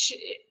 which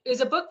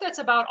is a book that's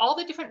about all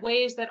the different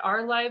ways that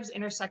our lives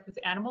intersect with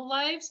animal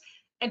lives,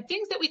 and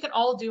things that we can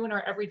all do in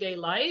our everyday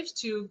lives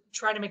to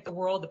try to make the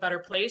world a better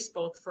place,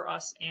 both for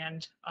us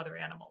and other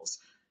animals.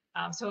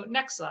 So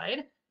next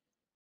slide.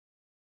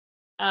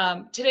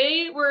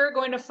 Today, we're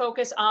going to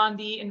focus on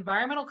the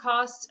environmental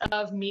costs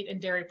of meat and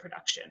dairy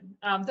production.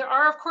 There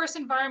are, of course,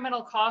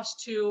 environmental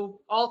costs to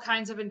all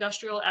kinds of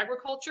industrial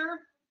agriculture,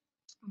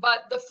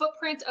 but the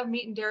footprint of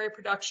meat and dairy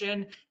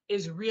production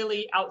is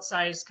really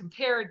outsized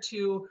compared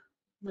to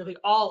really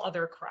all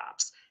other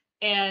crops.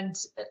 And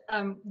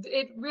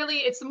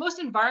it's the most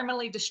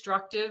environmentally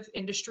destructive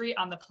industry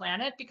on the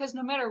planet, because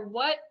no matter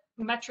what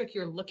metric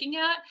you're looking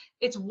at,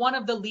 it's one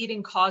of the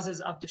leading causes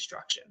of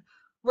destruction.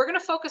 We're going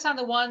to focus on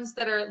the ones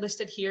that are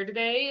listed here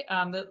today,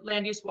 the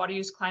land use, water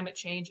use, climate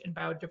change, and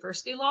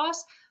biodiversity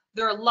loss.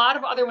 There are a lot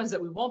of other ones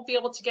that we won't be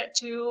able to get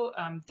to,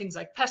 things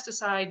like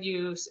pesticide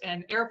use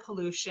and air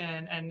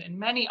pollution and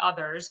many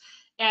others.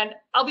 And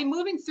I'll be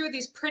moving through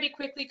these pretty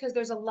quickly because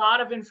there's a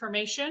lot of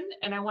information,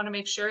 and I want to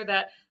make sure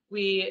that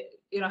we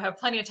have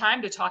plenty of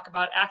time to talk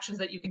about actions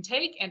that you can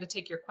take and to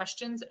take your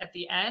questions at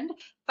the end.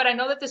 But I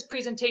know that this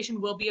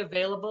presentation will be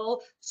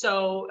available,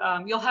 so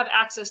you'll have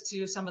access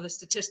to some of the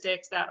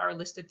statistics that are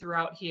listed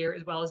throughout here,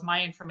 as well as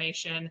my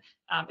information,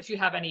 if you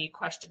have any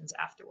questions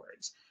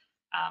afterwards.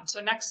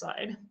 So next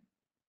slide.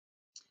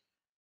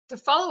 To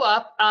follow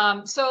up,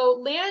 so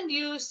land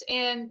use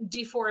and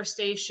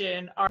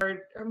deforestation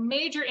are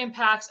major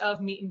impacts of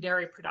meat and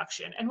dairy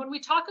production. And when we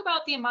talk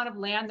about the amount of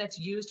land that's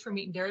used for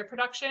meat and dairy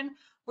production,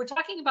 we're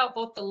talking about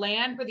both the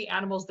land where the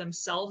animals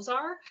themselves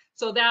are.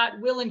 So that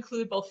will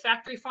include both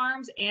factory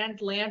farms and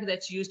land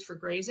that's used for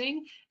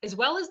grazing, as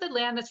well as the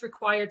land that's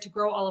required to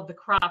grow all of the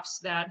crops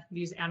that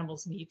these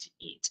animals need to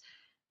eat.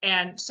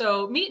 And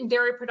so meat and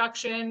dairy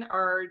production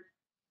are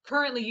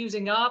currently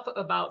using up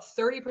about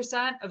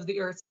 30% of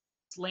the Earth's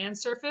land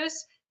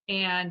surface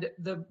and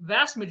the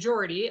vast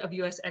majority of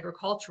US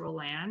agricultural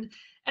land.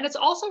 And it's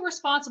also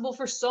responsible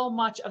for so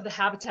much of the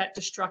habitat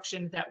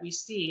destruction that we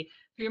see.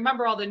 If you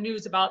remember all the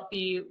news about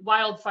the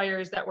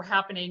wildfires that were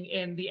happening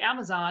in the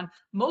Amazon,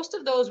 most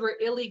of those were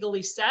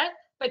illegally set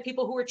by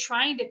people who were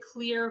trying to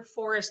clear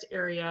forest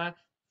area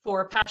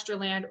for pasture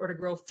land or to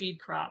grow feed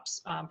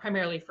crops,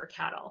 primarily for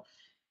cattle.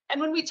 And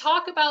when we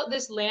talk about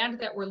this land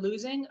that we're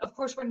losing, of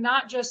course, we're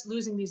not just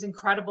losing these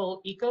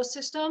incredible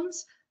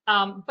ecosystems,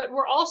 but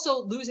we're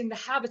also losing the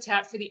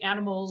habitat for the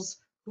animals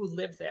who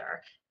live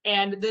there.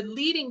 And the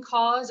leading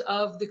cause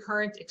of the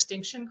current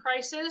extinction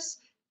crisis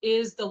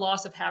is the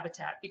loss of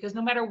habitat, because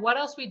no matter what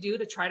else we do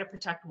to try to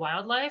protect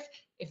wildlife,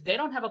 if they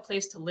don't have a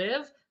place to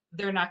live,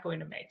 they're not going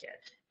to make it.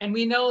 And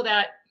we know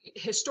that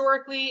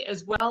historically,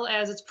 as well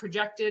as it's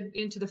projected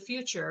into the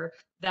future,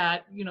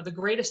 that the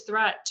greatest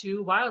threat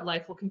to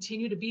wildlife will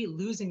continue to be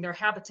losing their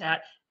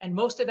habitat, and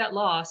most of that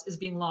loss is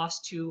being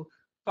lost to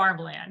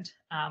farmland,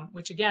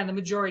 which again, the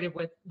majority of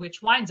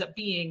which winds up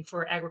being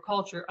for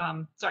agriculture,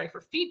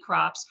 for feed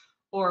crops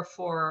or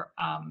for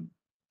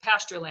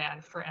pasture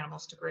land for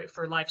animals to graze,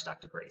 for livestock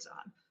to graze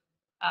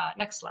on.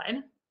 Next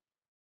slide.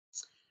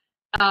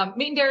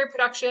 Meat and dairy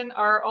production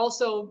are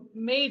also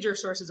major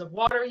sources of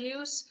water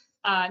use.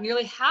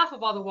 Nearly half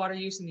of all the water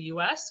use in the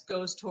US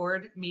goes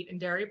toward meat and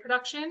dairy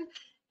production.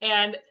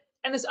 And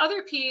this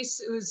other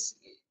piece was,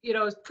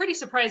 pretty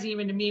surprising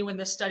even to me when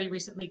this study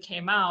recently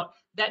came out,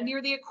 that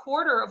nearly a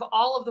quarter of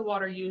all of the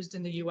water used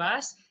in the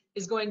US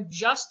is going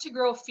just to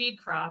grow feed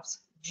crops,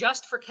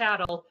 just for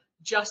cattle,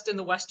 just in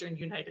the Western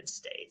United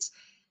States.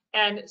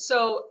 And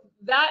so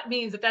that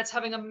means that that's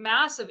having a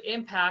massive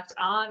impact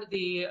on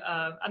the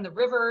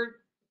river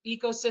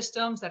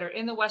ecosystems that are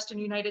in the Western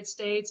United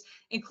States,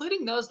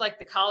 including those like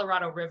the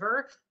Colorado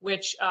River,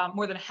 which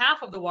more than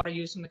half of the water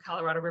used from the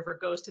Colorado River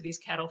goes to these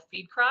cattle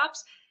feed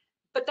crops.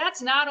 But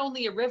that's not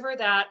only a river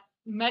that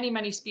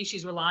many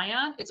species rely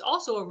on, it's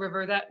also a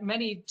river that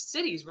many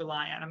cities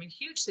rely on. I mean,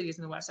 huge cities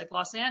in the West, like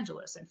Los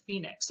Angeles and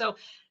Phoenix. So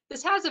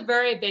this has a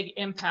very big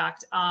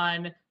impact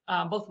on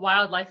both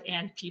wildlife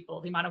and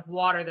people, the amount of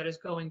water that is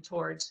going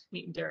towards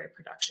meat and dairy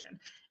production.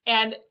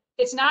 And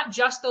it's not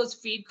just those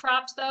feed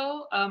crops,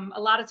 though.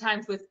 A lot of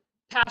times with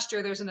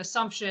pasture, there's an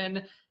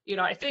assumption,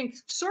 I think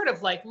sort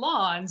of like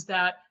lawns,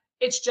 that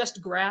it's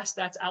just grass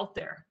that's out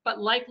there.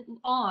 But like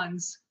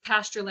lawns,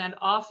 pasture land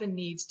often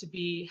needs to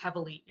be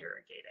heavily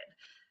irrigated.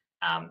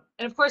 And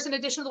of course, in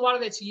addition to the water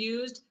that's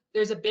used,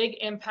 there's a big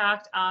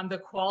impact on the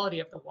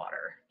quality of the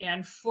water.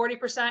 And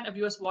 40% of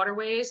US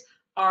waterways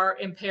are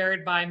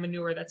impaired by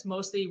manure that's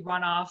mostly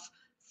runoff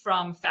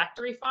from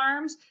factory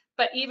farms.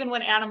 But even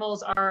when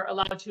animals are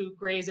allowed to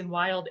graze in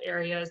wild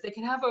areas, they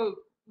can have a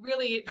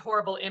really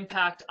horrible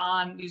impact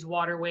on these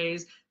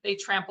waterways. They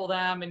trample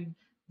them and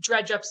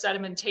dredge up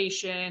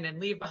sedimentation and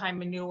leave behind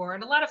manure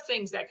and a lot of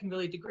things that can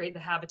really degrade the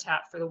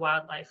habitat for the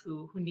wildlife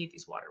who need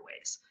these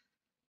waterways.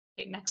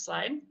 Okay, next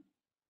slide.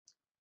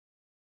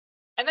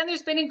 And then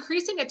there's been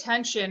increasing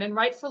attention, and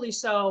rightfully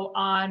so,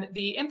 on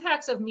the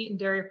impacts of meat and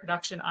dairy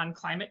production on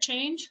climate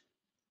change.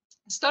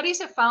 Studies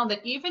have found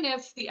that even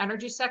if the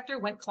energy sector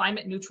went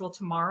climate neutral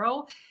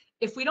tomorrow,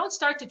 if we don't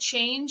start to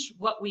change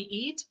what we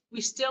eat, we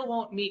still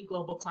won't meet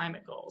global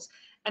climate goals.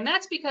 And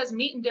that's because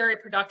meat and dairy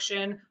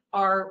production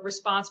are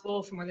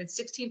responsible for more than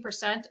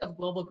 16% of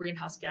global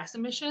greenhouse gas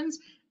emissions.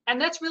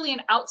 And that's really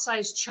an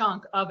outsized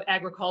chunk of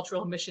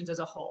agricultural emissions as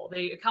a whole.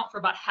 They account for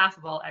about half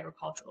of all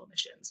agricultural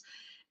emissions.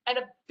 And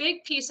a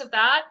big piece of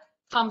that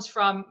comes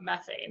from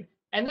methane.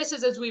 And this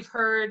is, as we've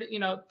heard,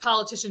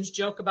 politicians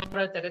joke about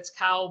it, that it's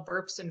cow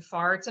burps and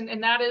farts,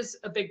 and that is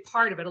a big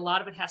part of it. A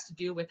lot of it has to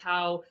do with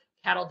how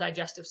cattle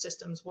digestive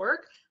systems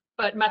work,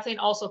 but methane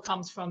also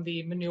comes from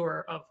the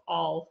manure of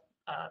all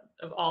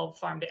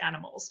farmed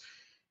animals.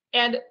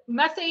 And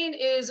methane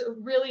is a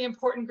really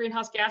important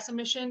greenhouse gas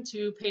emission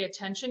to pay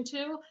attention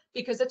to,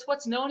 because it's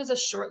what's known as a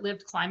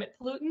short-lived climate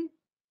pollutant.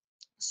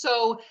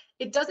 So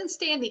it doesn't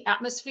stay in the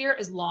atmosphere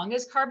as long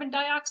as carbon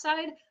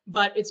dioxide,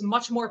 but it's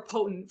much more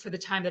potent for the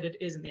time that it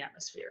is in the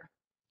atmosphere.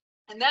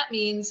 And that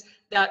means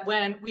that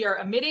when we are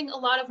emitting a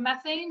lot of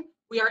methane,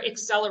 we are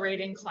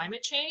accelerating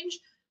climate change.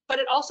 but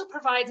it also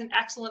provides an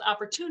excellent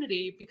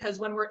opportunity because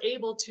when we're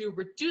able to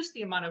reduce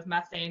the amount of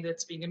methane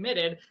that's being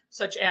emitted,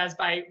 such as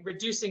by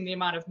reducing the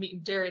amount of meat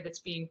and dairy that's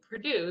being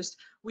produced,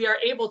 we are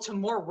able to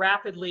more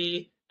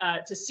rapidly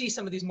to see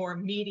some of these more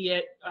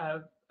immediate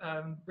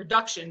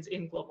reductions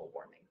in global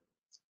warming.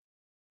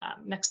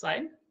 Next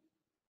slide.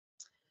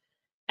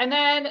 And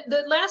then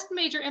the last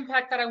major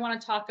impact that I want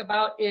to talk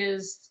about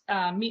is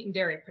meat and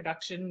dairy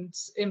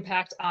production's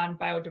impact on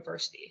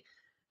biodiversity.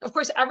 Of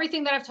course,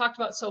 everything that I've talked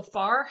about so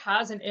far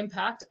has an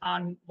impact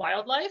on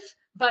wildlife,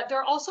 but there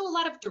are also a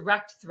lot of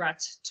direct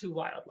threats to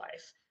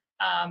wildlife.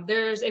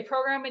 There's a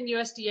program in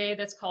USDA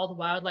that's called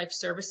Wildlife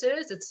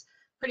Services. It's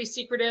pretty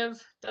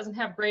secretive, doesn't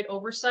have great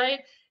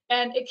oversight,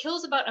 and it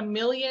kills about 1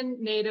 million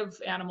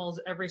native animals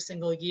every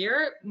single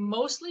year,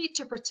 mostly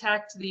to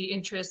protect the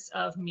interests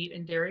of meat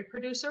and dairy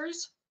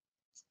producers.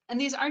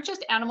 And these aren't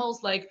just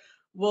animals like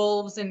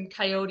wolves and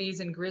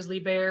coyotes and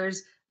grizzly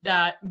bears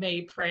that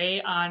may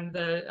prey on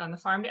the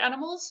farmed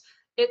animals.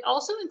 It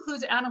also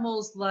includes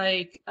animals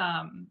like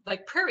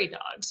prairie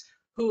dogs,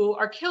 who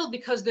are killed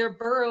because their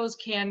burrows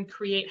can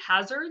create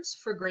hazards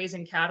for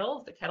grazing cattle.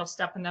 If the cattle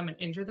step in them and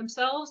injure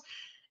themselves.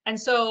 And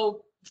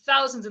so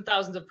thousands and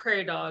thousands of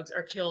prairie dogs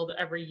are killed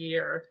every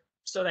year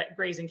so that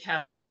grazing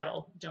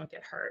cattle don't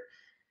get hurt.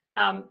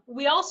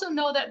 We also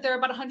know that there are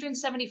about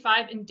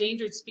 175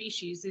 endangered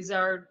species. These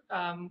are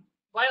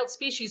wild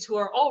species who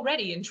are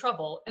already in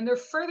trouble, and they're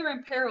further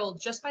imperiled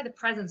just by the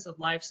presence of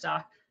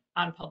livestock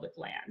on public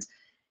lands.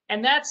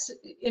 And that's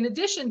in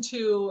addition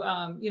to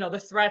the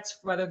threats,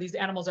 whether these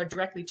animals are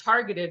directly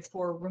targeted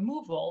for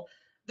removal.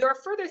 There are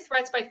further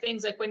threats by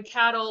things like when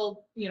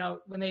cattle,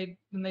 when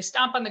they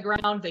stomp on the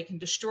ground, they can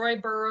destroy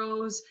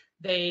burrows.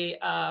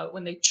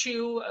 When they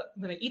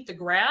eat the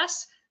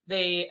grass,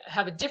 they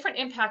have a different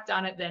impact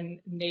on it than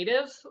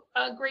native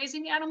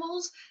grazing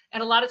animals.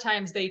 And a lot of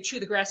times they chew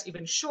the grass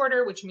even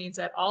shorter, which means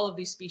that all of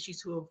these species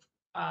who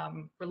have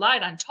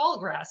relied on tall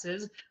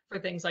grasses for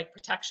things like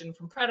protection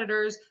from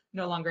predators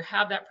no longer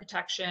have that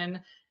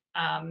protection.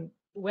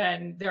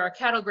 When there are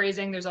cattle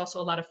grazing, there's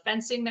also a lot of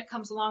fencing that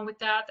comes along with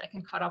that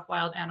can cut off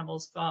wild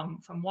animals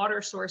from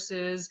water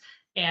sources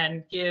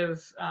and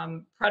give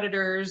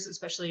predators,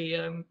 especially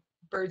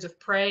birds of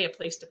prey, a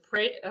place to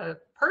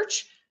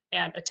perch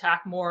and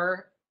attack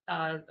more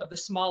of the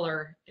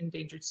smaller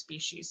endangered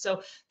species.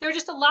 So there are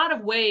just a lot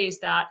of ways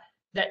that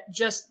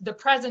just the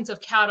presence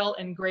of cattle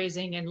and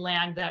grazing and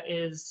land that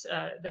is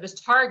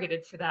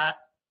targeted for that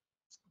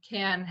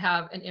can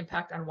have an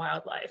impact on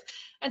wildlife.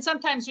 And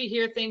sometimes we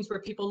hear things where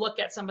people look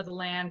at some of the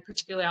land,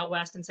 particularly out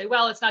west, and say,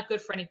 well, it's not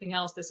good for anything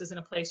else. This isn't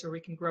a place where we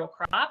can grow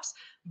crops.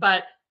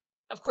 But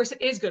of course,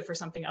 it is good for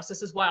something else.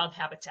 This is wild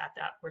habitat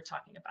that we're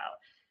talking about.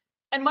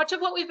 And much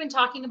of what we've been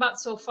talking about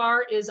so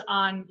far is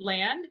on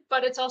land,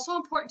 but it's also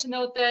important to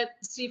note that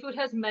seafood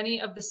has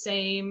many of the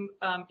same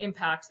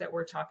impacts that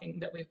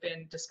we've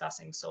been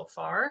discussing so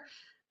far.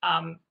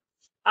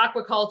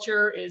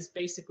 Aquaculture is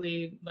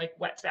basically like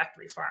wet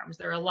factory farms.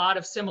 There are a lot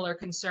of similar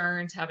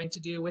concerns having to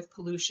do with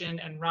pollution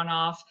and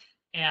runoff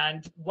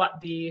and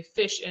what the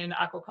fish in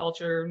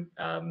aquaculture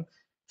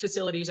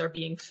facilities are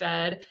being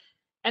fed.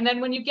 And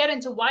then when you get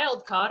into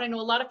wild caught, I know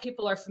a lot of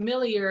people are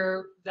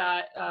familiar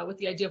that with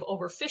the idea of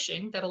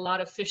overfishing, that a lot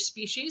of fish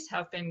species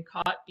have been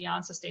caught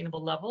beyond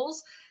sustainable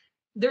levels.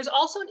 There's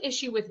also an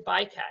issue with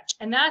bycatch,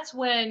 and that's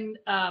when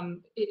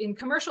in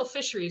commercial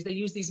fisheries, they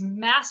use these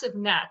massive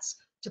nets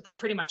to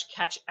pretty much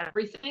catch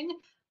everything.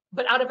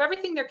 But out of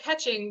everything they're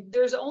catching,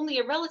 there's only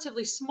a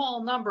relatively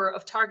small number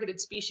of targeted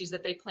species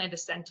that they plan to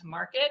send to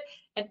market.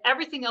 And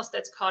everything else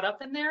that's caught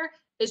up in there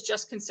is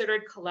just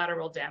considered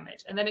collateral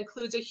damage. And that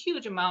includes a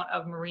huge amount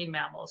of marine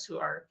mammals who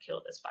are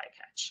killed as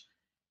bycatch.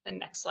 The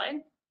next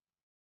slide.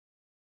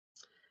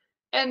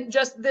 And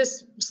just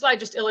this slide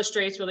just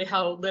illustrates really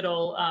how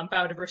little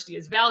biodiversity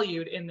is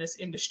valued in this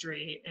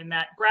industry, in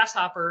that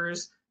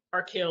grasshoppers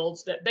are killed,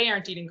 that they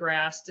aren't eating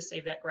grass to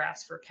save that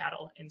grass for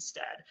cattle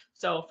instead.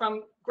 So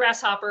from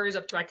grasshoppers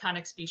up to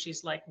iconic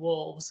species like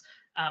wolves,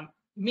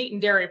 meat and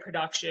dairy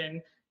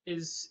production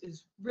is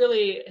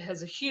really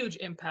has a huge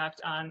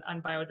impact on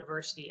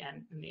biodiversity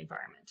and the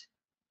environment.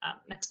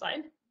 Next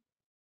slide.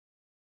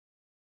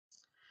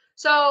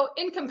 So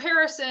in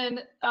comparison,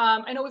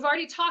 I know we've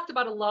already talked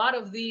about a lot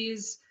of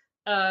these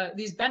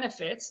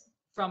benefits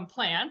from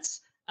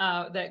plants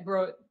that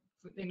grow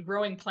in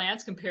growing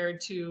plants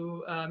compared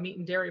to meat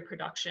and dairy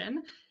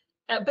production.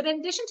 But in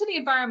addition to the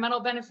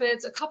environmental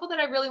benefits, a couple that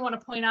I really want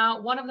to point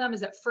out, one of them is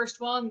that first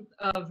one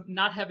of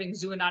not having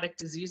zoonotic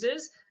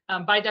diseases.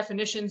 By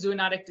definition,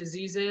 zoonotic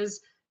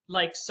diseases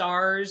like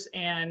SARS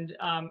and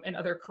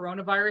other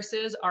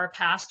coronaviruses are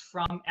passed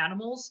from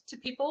animals to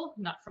people,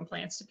 not from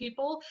plants to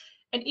people.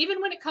 And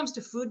even when it comes to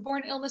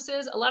foodborne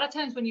illnesses, a lot of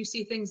times when you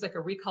see things like a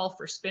recall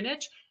for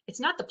spinach, it's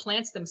not the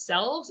plants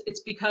themselves, it's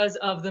because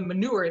of the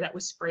manure that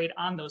was sprayed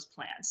on those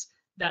plants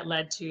that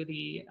led to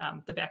the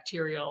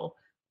bacterial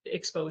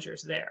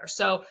exposures there.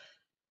 So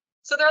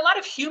So there are a lot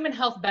of human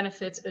health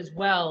benefits as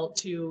well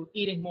to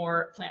eating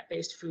more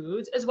plant-based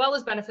foods, as well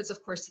as benefits,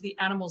 of course, to the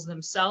animals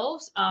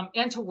themselves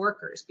and to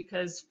workers,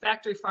 because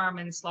factory farm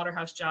and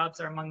slaughterhouse jobs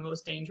are among the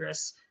most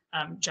dangerous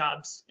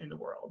jobs in the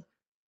world.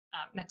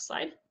 Next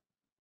slide.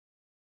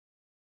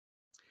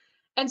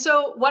 And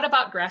so what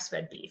about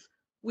grass-fed beef?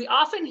 We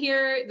often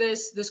hear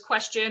this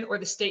question or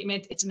the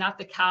statement, it's not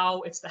the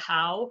cow, it's the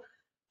how.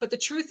 But the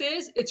truth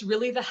is, it's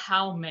really the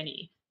how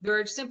many. There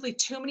are simply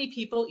too many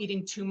people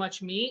eating too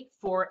much meat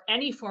for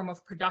any form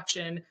of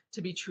production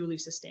to be truly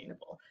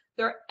sustainable.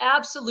 There are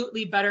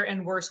absolutely better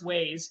and worse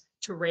ways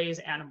to raise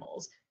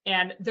animals.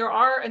 And there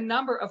are a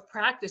number of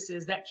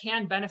practices that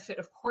can benefit,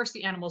 of course,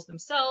 the animals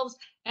themselves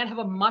and have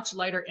a much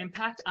lighter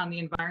impact on the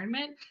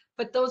environment.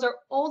 But those are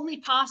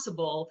only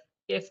possible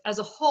if, as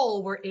a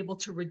whole, we're able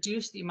to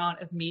reduce the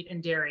amount of meat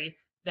and dairy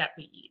that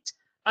we eat.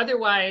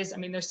 Otherwise, I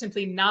mean, there's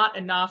simply not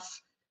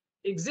enough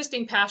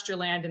existing pasture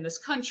land in this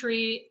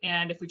country.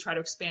 And if we try to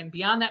expand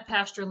beyond that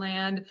pasture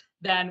land,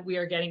 then we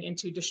are getting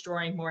into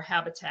destroying more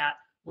habitat,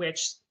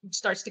 which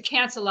starts to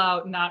cancel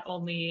out not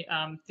only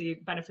the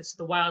benefits of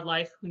the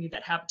wildlife who need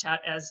that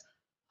habitat as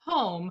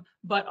home,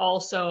 but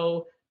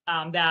also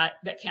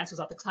that cancels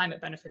out the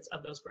climate benefits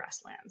of those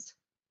grasslands.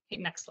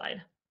 Okay, next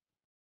slide.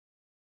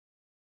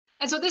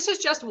 And so this is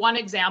just one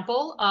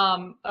example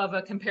of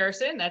a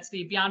comparison. That's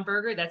the Beyond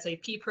Burger. That's a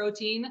pea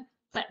protein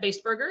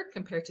plant-based burger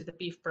compared to the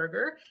beef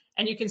burger.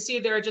 And you can see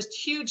there are just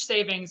huge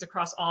savings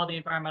across all the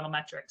environmental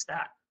metrics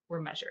that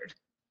were measured.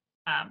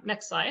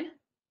 Next slide.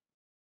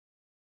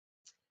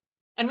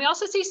 And we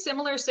also see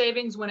similar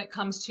savings when it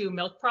comes to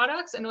milk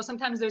products. I know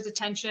sometimes there's a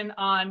tension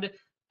on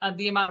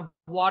the amount of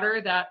water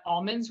that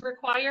almonds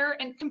require.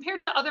 And compared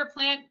to other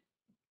plant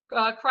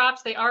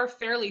crops, they are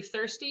fairly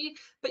thirsty,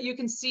 but you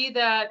can see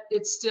that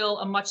it's still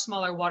a much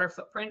smaller water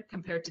footprint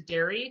compared to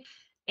dairy.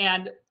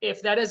 And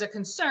if that is a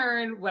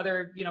concern,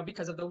 whether, you know,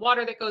 because of the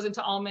water that goes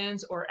into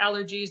almonds or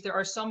allergies, there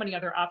are so many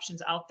other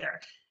options out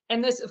there.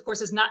 And this, of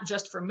course, is not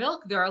just for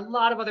milk. There are a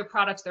lot of other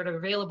products that are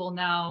available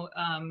now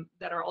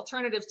that are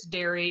alternatives to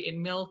dairy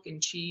in milk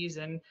and cheese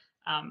and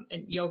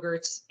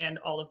yogurts and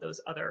all of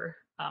those other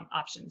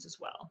options as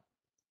well.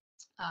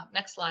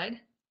 Next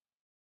slide.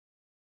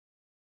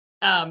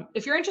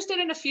 If you're interested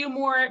in a few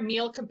more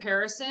meal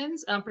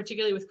comparisons,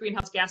 particularly with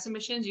greenhouse gas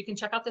emissions, you can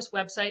check out this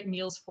website,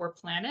 Meals for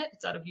Planet.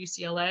 It's out of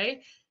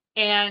UCLA.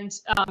 And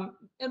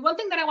one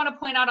thing that I want to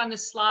point out on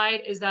this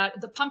slide is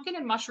that the pumpkin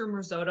and mushroom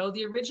risotto,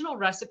 the original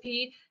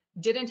recipe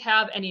didn't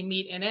have any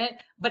meat in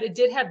it, but it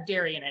did have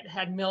dairy in it. It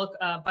had milk,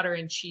 butter,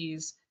 and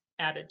cheese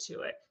added to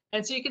it.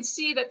 And so you can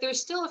see that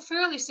there's still a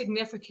fairly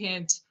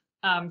significant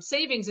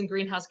savings in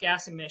greenhouse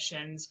gas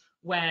emissions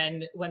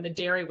when the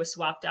dairy was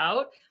swapped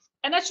out.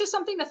 And that's just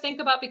something to think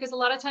about, because a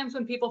lot of times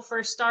when people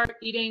first start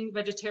eating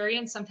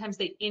vegetarian, sometimes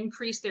they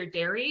increase their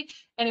dairy.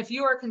 And if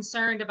you are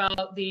concerned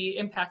about the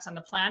impacts on the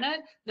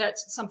planet,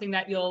 that's something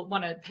that you'll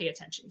want to pay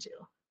attention to.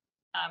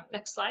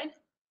 Next slide.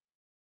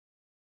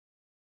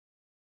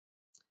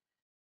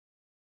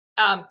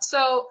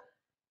 So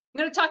I'm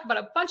going to talk about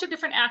a bunch of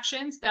different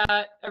actions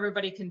that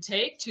everybody can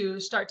take to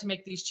start to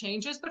make these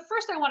changes. But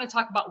first, I want to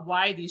talk about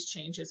why these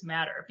changes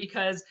matter,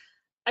 because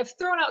I've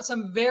thrown out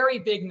some very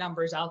big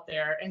numbers out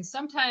there, and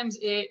sometimes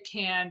it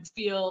can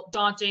feel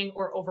daunting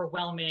or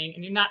overwhelming,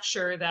 and you're not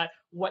sure that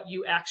what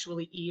you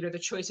actually eat or the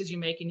choices you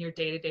make in your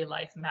day-to-day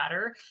life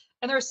matter.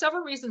 And there are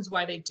several reasons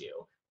why they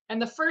do.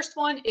 And the first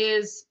one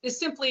is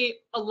simply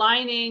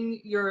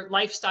aligning your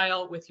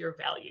lifestyle with your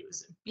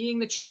values, being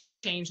the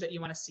change that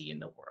you want to see in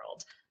the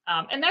world.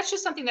 And that's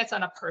just something that's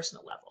on a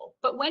personal level.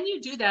 But when you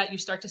do that, you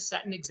start to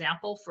set an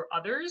example for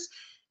others.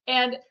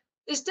 And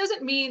this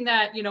doesn't mean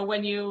that, you know,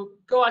 when you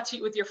go out to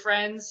eat with your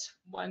friends,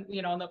 when,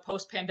 you know, in the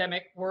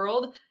post-pandemic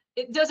world,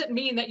 it doesn't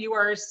mean that you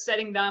are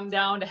setting them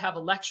down to have a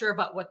lecture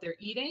about what they're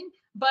eating,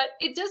 but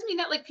it does mean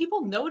that, like,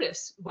 people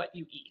notice what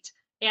you eat.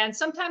 And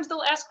sometimes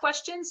they'll ask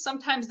questions,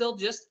 sometimes they'll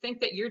just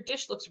think that your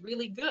dish looks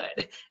really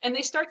good. And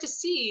they start to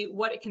see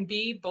what it can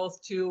be,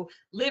 both to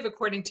live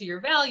according to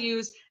your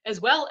values, as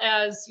well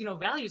as, you know,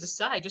 values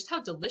aside, just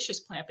how delicious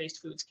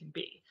plant-based foods can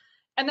be.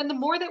 And then the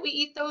more that we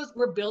eat those,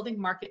 we're building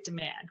market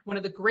demand. One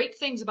of the great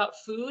things about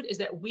food is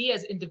that we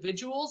as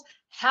individuals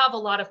have a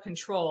lot of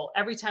control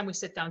every time we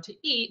sit down to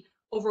eat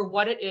over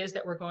what it is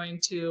that we're going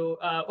to,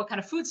 what kind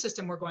of food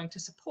system we're going to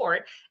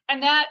support.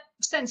 And that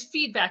sends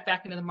feedback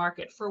back into the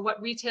market for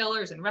what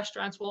retailers and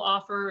restaurants will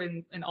offer,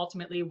 and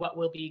ultimately what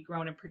will be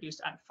grown and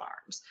produced on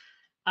farms.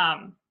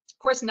 Of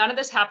course, none of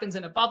this happens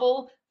in a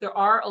bubble. There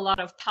are a lot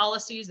of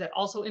policies that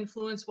also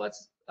influence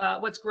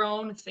what's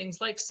grown,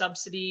 things like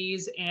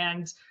subsidies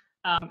and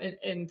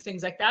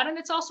things like that. And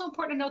it's also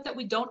important to note that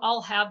we don't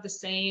all have the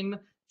same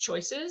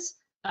choices.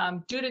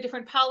 Due to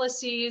different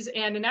policies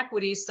and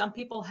inequities, some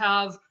people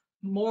have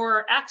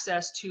more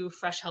access to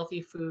fresh,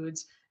 healthy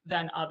foods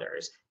than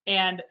others.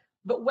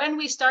 But when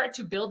we start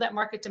to build that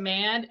market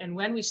demand, and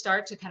when we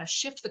start to kind of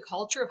shift the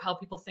culture of how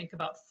people think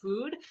about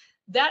food,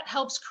 that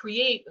helps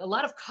create a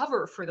lot of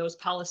cover for those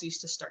policies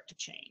to start to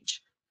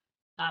change.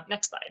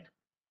 Next slide.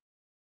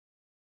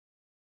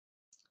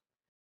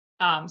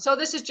 So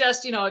this is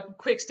just, a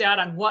quick stat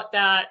on what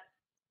that,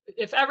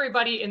 if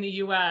everybody in the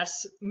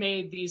US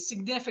made these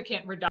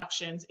significant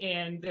reductions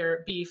in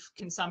their beef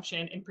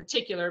consumption, in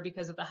particular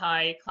because of the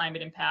high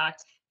climate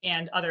impact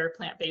and other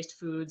plant-based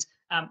foods,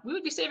 we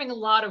would be saving a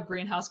lot of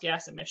greenhouse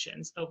gas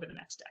emissions over the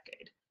next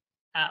decade.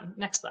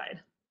 Next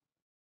slide.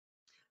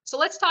 So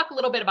let's talk a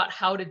little bit about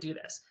how to do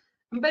this.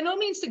 I'm by no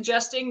means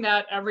suggesting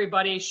that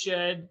everybody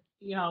should,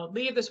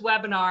 leave this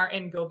webinar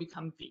and go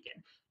become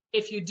vegan.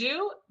 If you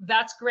do,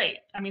 that's great.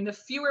 I mean, the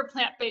fewer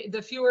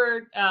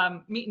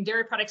meat and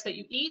dairy products that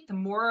you eat, the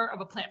more of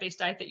a plant-based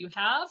diet that you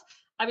have,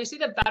 obviously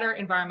the better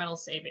environmental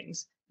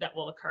savings that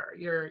will occur.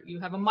 You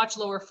have a much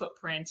lower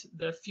footprint,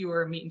 the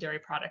fewer meat and dairy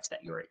products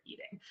that you're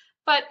eating.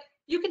 But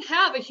you can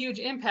have a huge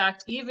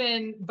impact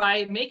even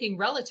by making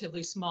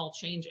relatively small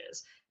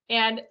changes.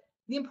 And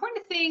the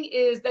important thing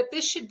is that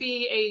this should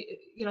be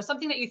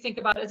something that you think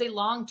about as a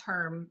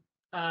long-term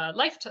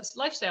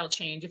lifestyle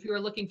change if you are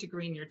looking to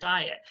green your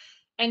diet.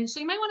 And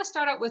so you might want to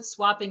start out with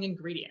swapping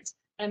ingredients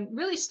and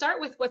really start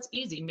with what's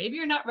easy. Maybe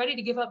you're not ready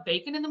to give up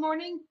bacon in the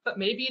morning, but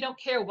maybe you don't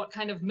care what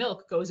kind of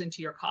milk goes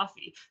into your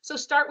coffee. So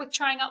start with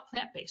trying out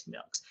plant-based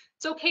milks.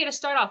 It's okay to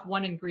start off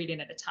one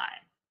ingredient at a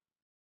time.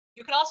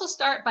 You can also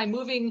start by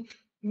moving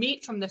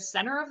meat from the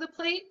center of the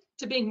plate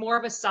to being more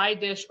of a side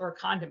dish or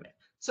condiment.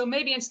 So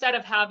maybe instead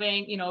of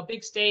having, a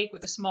big steak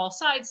with a small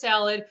side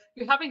salad,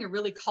 you're having a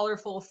really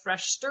colorful,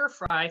 fresh stir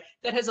fry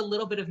that has a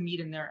little bit of meat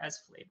in there as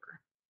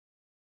flavor.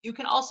 You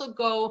can also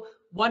go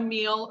one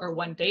meal or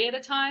one day at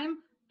a time,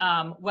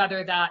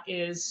 whether that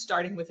is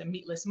starting with a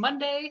meatless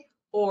Monday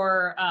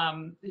or,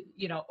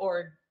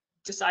 or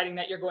deciding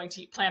that you're going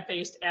to eat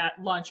plant-based at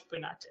lunch but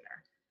not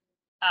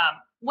dinner.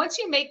 Once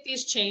you make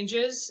these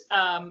changes,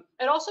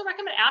 I'd also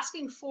recommend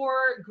asking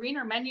for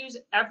greener menus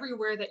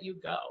everywhere that you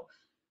go.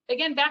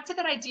 Again, back to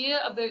that idea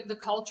of the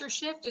culture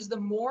shift is the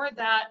more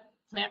that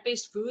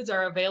plant-based foods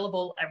are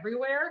available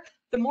everywhere,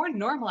 the more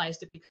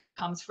normalized it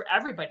becomes for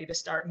everybody to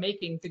start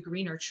making the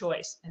greener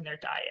choice in their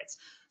diets.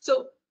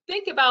 So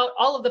think about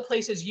all of the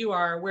places you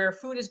are where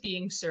food is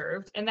being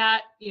served, and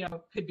that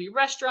could be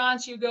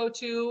restaurants you go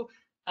to,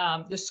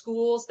 the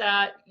schools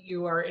that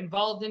you are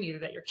involved in, either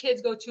that your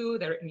kids go to,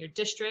 that are in your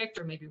district,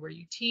 or maybe where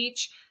you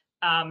teach.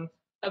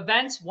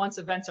 Events, once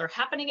events are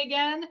happening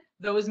again,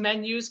 those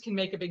menus can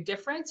make a big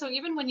difference. So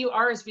even when you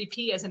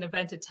RSVP as an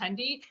event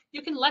attendee,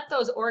 you can let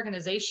those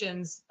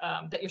organizations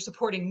that you're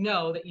supporting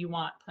know that you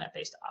want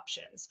plant-based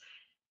options.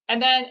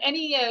 And then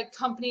any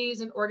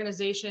companies and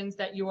organizations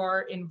that you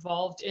are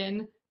involved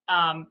in,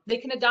 they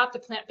can adopt a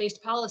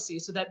plant-based policy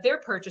so that they're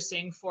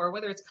purchasing for,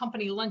 whether it's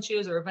company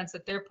lunches or events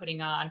that they're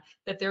putting on,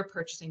 that they're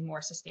purchasing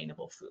more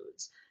sustainable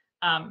foods.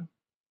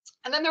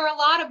 And then there are a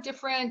lot of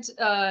different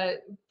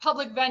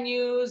public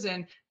venues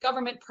and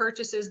government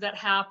purchases that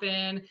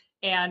happen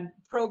and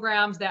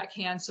programs that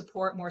can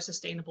support more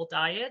sustainable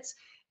diets.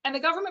 And the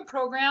government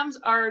programs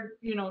are,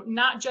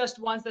 not just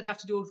ones that have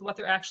to do with what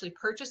they're actually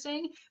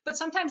purchasing, but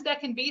sometimes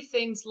that can be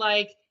things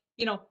like,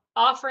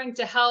 offering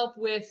to help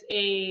with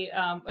a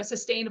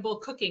sustainable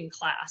cooking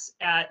class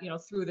at,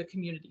 through the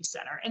community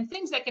center, and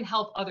things that can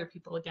help other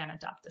people, again,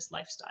 adopt this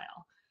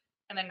lifestyle.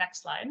 And then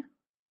next slide.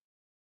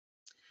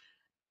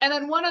 And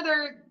then one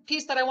other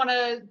piece that I want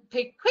to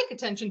pay quick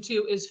attention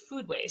to is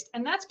food waste.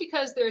 And that's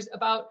because there's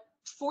about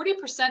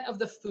 40% of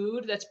the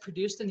food that's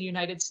produced in the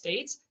United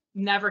States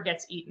never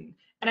gets eaten.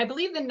 And I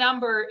believe the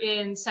number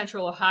in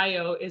Central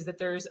Ohio is that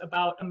there's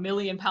about 1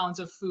 million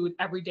pounds of food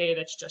every day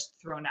that's just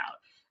thrown out.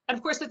 And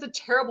of course, that's a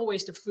terrible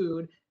waste of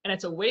food, and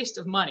it's a waste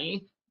of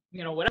money.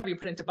 Whatever you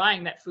put into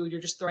buying that food,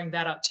 you're just throwing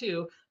that out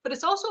too. But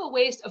it's also a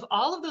waste of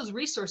all of those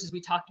resources we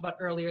talked about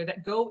earlier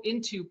that go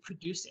into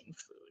producing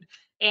food.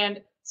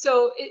 And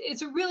so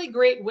it's a really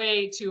great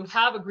way to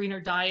have a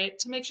greener diet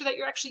to make sure that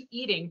you're actually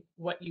eating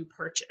what you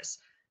purchase.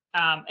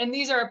 And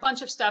these are a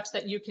bunch of steps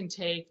that you can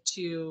take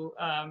to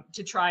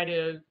try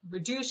to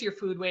reduce your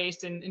food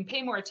waste and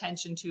pay more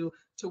attention to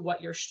what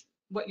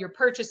you're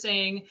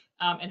purchasing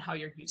and how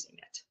you're using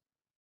it.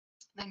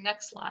 The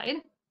next slide.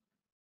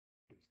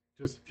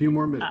 Just a few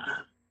more minutes.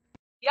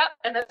 Yep,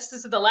 and this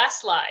is the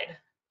last slide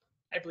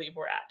I believe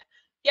we're at.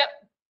 Yep.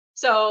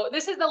 So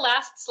this is the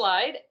last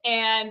slide,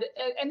 and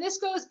this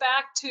goes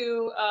back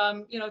to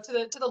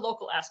to the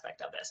local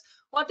aspect of this.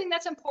 One thing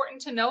that's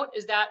important to note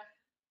is that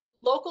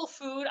local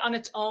food on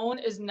its own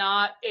is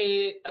not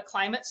a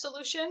climate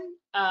solution.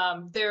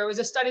 There was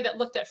a study that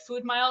looked at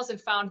food miles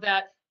and found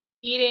that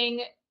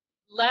eating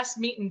less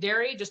meat and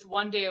dairy just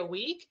one day a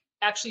week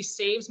actually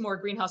saves more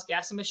greenhouse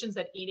gas emissions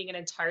than eating an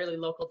entirely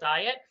local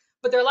diet.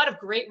 But there are a lot of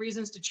great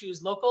reasons to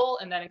choose local,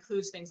 and that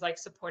includes things like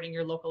supporting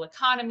your local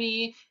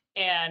economy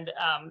and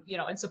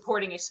and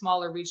supporting a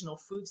smaller regional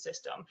food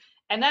system.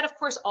 And that, of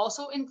course,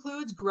 also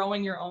includes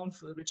growing your own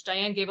food, which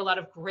Diane gave a lot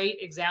of great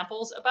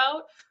examples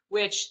about,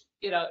 which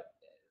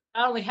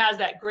not only has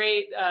that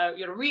great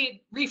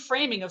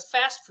reframing of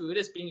fast food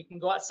as being you can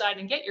go outside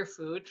and get your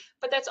food,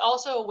 but that's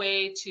also a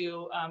way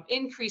to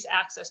increase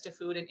access to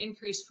food and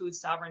increase food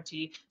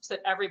sovereignty so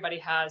that everybody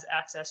has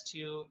access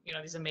to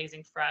these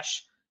amazing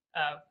fresh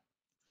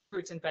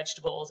fruits and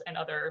vegetables and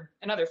other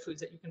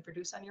foods that you can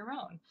produce on your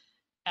own.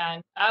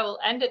 And I will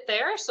end it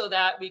there so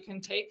that we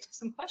can take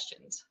some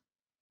questions.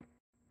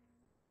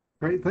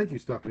 Great, thank you,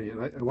 Stephanie.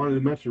 And I wanted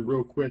to mention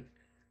real quick,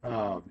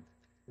 the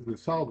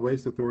Solid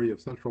Waste Authority of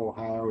Central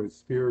Ohio has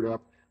speared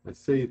up a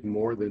Save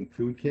More Than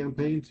Food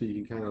campaign, so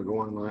you can kind of go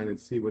online and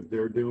see what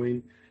they're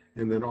doing.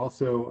 And then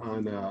also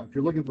on, if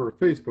you're looking for a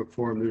Facebook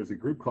forum, there's a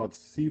group called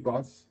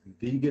CBUS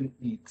Vegan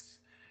Eats.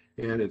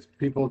 And it's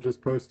people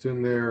just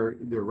posting their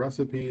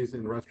recipes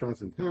in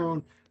restaurants in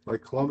town.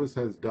 Like Columbus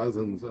has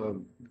dozens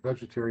of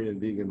vegetarian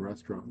and vegan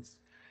restaurants.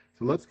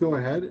 So let's go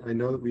ahead. I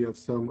know that we have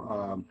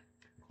some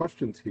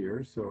questions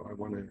here, so I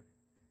want to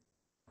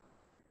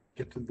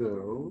get to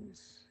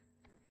those.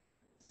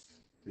 Let's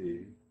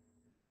see.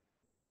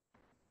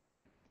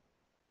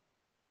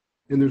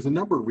 And there's a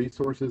number of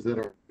resources that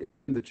are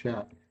in the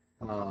chat.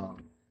 I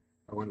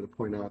wanted to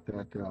point out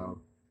that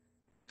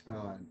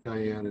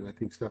Diane and I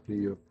think Stephanie,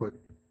 you have put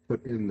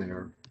in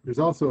there. There's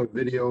also a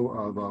video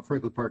of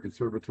Franklin Park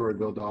Conservatory,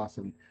 Bill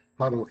Dawson,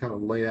 how to kind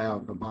of lay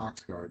out a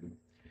box garden.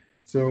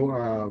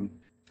 So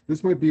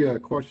this might be a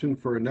question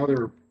for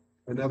another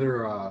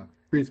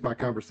GreenSpot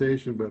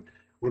conversation, but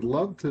would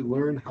love to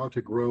learn how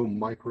to grow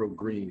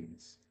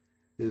microgreens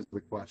is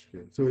the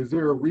question. So is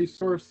there a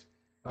resource,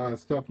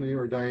 Stephanie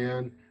or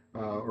Diane,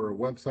 or a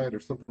website or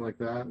something like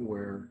that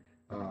where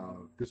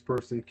this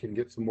person can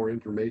get some more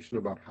information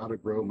about how to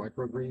grow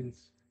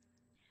microgreens?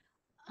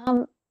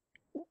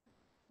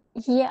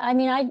 Yeah, I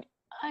mean,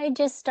 I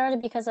just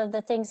started because of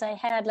the things I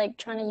had, like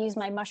trying to use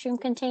my mushroom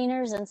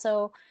containers. And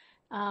so,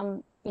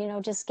 you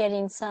know, just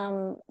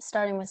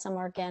starting with some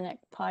organic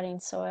potting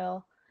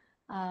soil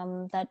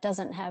that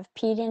doesn't have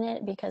peat in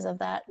it because of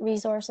that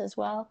resource as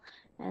well.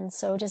 And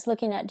so just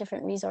looking at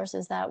different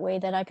resources that way,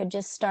 that I could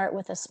just start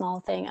with a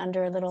small thing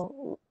under a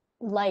little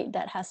light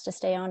that has to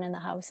stay on in the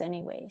house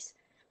anyways.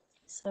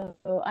 So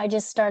I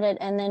just started,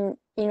 and then,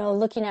 you know,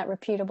 looking at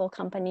reputable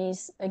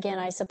companies. Again,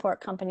 I support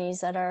companies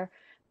that are,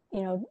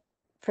 you know,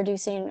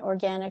 producing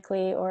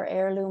organically or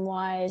heirloom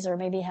wise, or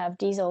maybe have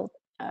diesel,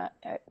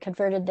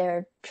 converted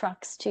their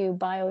trucks to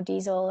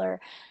biodiesel,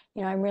 or,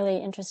 you know, I'm really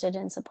interested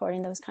in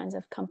supporting those kinds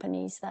of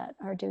companies that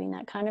are doing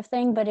that kind of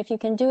thing. But if you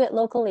can do it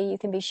locally, you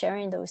can be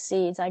sharing those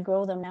seeds. I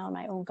grow them now in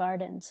my own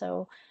garden,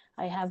 so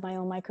I have my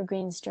own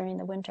microgreens during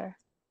the winter.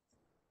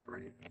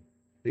 Great.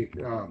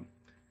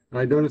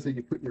 I noticed that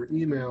you put your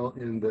email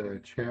in the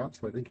chat,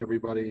 so I think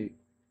everybody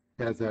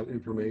has that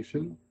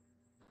information.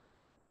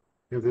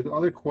 If there's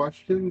other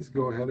questions,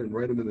 go ahead and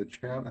write them in the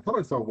chat. I thought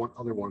I saw one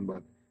other one,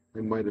 but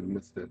I might have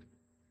missed it.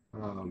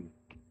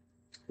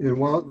 And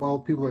while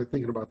people are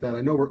thinking about that,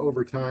 I know we're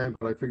over time,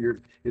 but I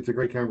figured it's a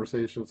great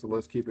conversation, so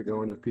let's keep it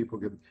going if people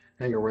could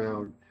hang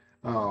around.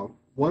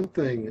 One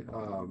thing,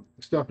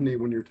 Stephanie,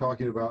 when you're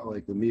talking about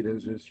like the meat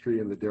industry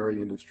and the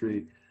dairy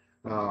industry,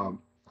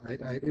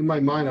 in my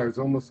mind, I was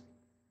almost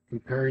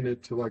comparing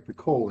it to like the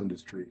coal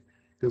industry,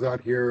 because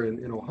out here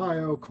in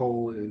Ohio,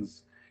 coal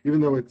is,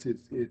 even though it's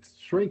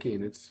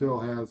shrinking, it still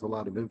has a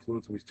lot of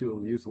influence, and we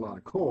still use a lot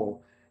of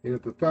coal. And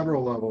at the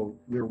federal level,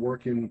 they're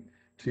working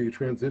to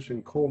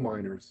transition coal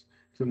miners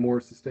to more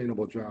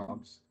sustainable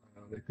jobs.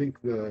 I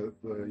think the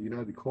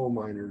United Coal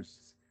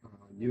Miners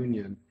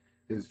Union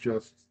is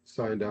just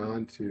signed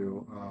on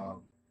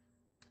to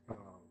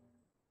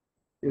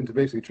into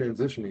basically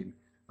transitioning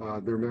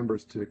their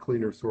members to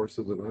cleaner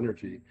sources of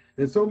energy.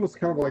 It's almost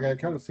kind of like, I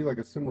kind of see like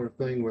a similar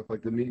thing with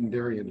like the meat and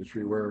dairy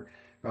industry, where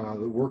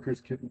the workers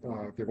can,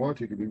 if they want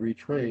to, can be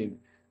retrained.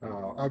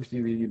 Obviously,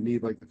 you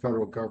need like the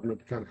federal government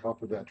to kind of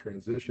help with that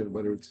transition,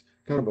 but it's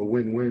kind of a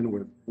win-win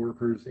with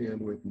workers and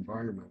with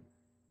environment.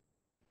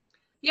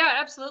 Yeah,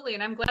 absolutely.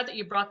 And I'm glad that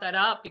you brought that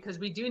up, because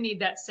we do need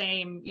that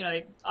same, you know,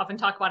 I often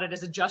talk about it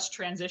as a just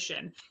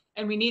transition,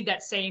 and we need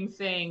that same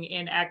thing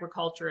in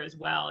agriculture as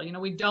well. You know,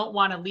 we don't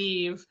want to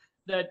leave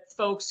the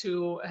folks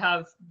who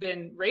have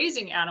been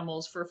raising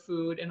animals for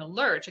food in a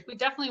lurch. Like, we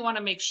definitely want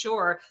to make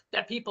sure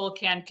that people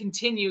can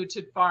continue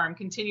to farm,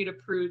 continue to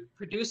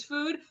produce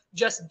food,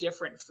 just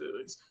different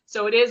foods.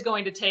 So it is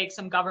going to take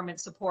some government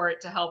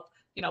support to help,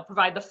 you know,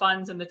 provide the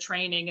funds and the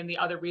training and the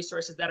other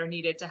resources that are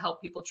needed to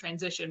help people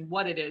transition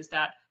what it is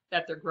that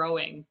they're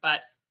growing. But,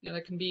 you know,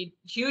 there can be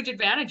huge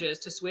advantages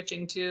to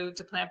switching to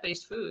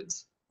plant-based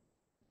foods.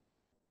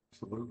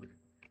 Absolutely.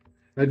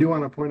 I do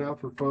want to point out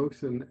for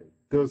folks and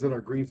those that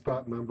are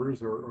GreenSpot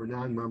members or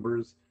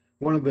non-members,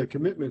 one of the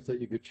commitments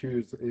that you could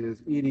choose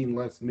is eating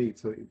less meat.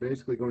 So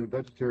basically going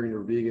vegetarian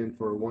or vegan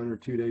for 1 or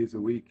 2 days a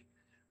week,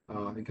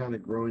 and kind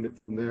of growing it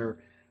from there.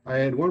 I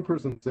had one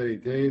person say,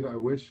 Dave, I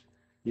wish,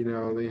 you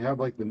know, they have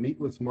like the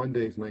meatless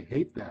Mondays, and I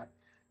hate that,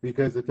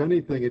 because if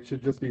anything, it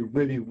should just be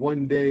maybe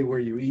 1 day where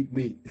you eat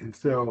meat. And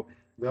so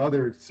the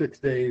other 6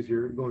 days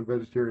you're going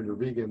vegetarian or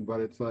vegan. But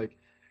it's like,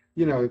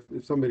 you know,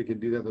 if somebody can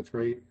do that, that's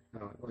great.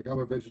 Like, I'm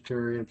a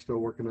vegetarian, still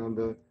working on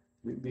the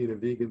being a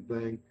vegan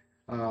thing.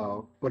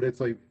 But it's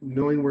like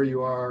knowing where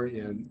you are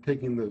and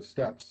taking those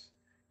steps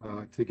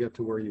to get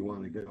to where you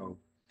want to go.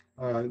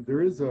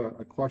 There is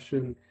a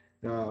question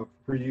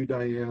for you,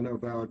 Diane,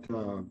 about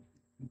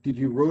did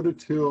you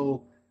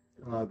rototill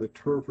the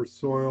turf or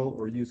soil,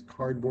 or use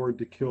cardboard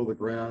to kill the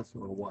grass,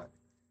 or what?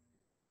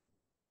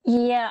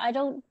 Yeah, I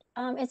don't,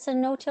 it's a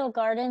no-till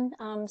garden,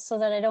 so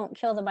that I don't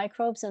kill the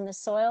microbes in the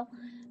soil.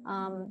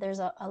 There's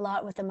a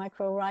lot with the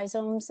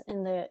mycorrhizomes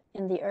in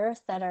the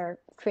earth that are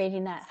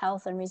creating that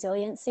health and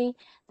resiliency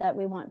that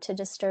we want to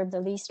disturb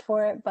the least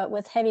for it. But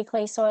with heavy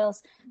clay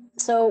soils,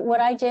 so what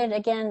I did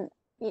again,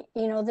 you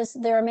know,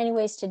 there are many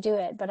ways to do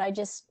it, but I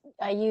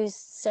used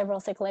several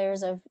thick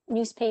layers of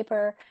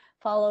newspaper,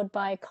 followed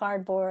by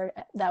cardboard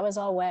that was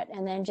all wet,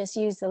 and then just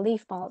use the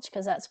leaf mulch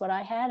because that's what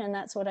I had, and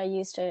that's what I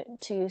used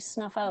to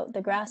snuff out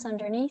the grass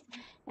underneath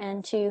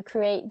and to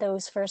create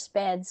those first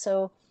beds.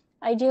 So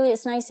ideally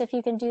it's nice if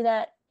you can do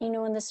that, you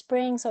know, in the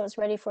spring so it's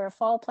ready for a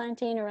fall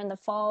planting, or in the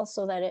fall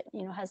so that it,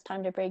 you know, has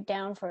time to break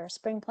down for a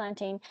spring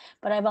planting.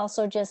 But I've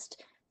also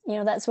just, you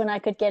know, that's when I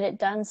could get it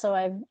done, so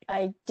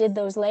I did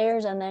those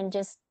layers and then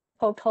just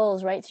poked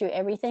holes right through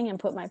everything and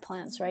put my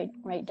plants right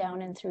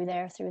down in through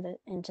there,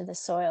 into the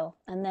soil.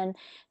 And then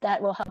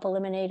that will help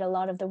eliminate a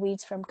lot of the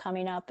weeds from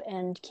coming up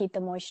and keep the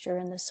moisture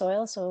in the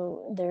soil,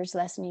 so there's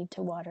less need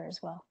to water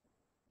as well.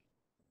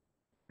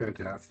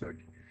 Fantastic.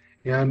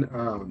 And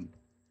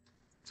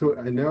so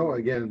I know,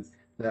 again,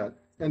 that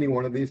any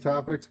one of these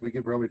topics we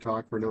could probably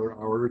talk for another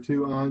hour or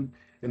two on.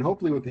 And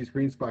hopefully what these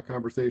GreenSpot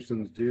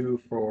conversations do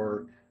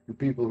for the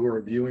people who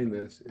are viewing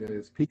this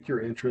is pique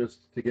your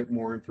interest to get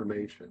more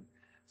information.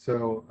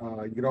 So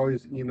you can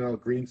always email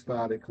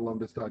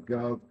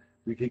greenspot@columbus.gov.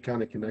 We can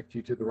kind of connect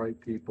you to the right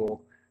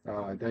people.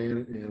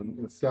 Diane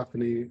and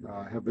Stephanie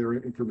have their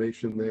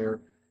information there.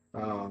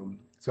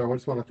 So I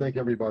just want to thank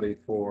everybody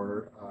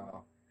for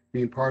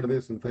being part of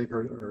this, and thank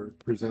our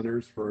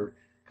presenters for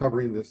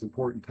covering this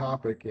important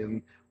topic.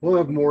 And we'll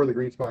have more of the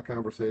GreenSpot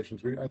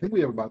conversations. I think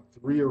we have about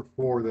 3 or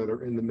 4 that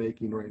are in the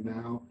making right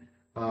now.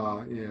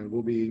 And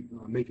we'll be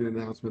making an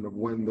announcement of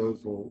when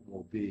those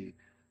will be.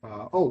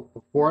 Oh,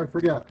 before I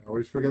forget, I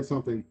always forget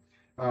something.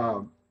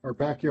 Our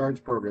backyards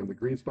program, the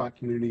GreenSpot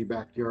Community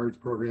Backyards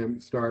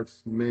program,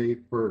 starts May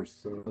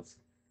 1st. So that's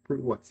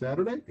what,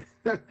 Saturday?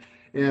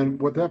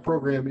 And what that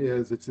program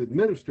is, it's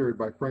administered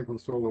by Franklin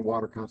Soil and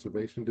Water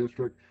Conservation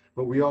District,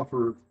 but we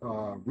offer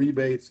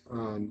rebates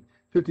on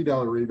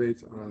 $50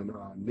 rebates on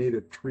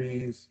native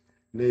trees,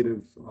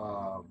 native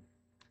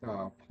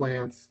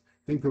plants.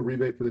 I think the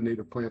rebate for the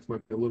native plants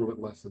might be a little bit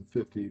less than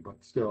 50,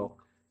 but still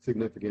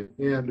significant.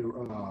 And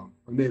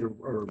a native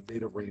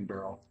rain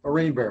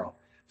barrel.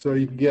 So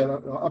you can get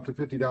up to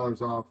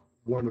 $50 off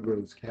one of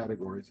those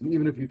categories. And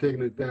even if you've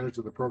taken advantage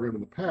of the program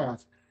in the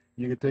past,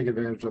 you can take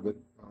advantage of it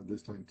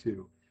this time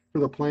too. For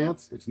the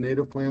plants, it's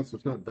native plants, so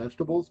it's not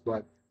vegetables,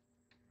 but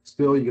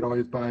still you can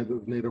always buy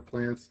those native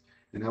plants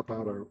and help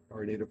out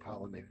our native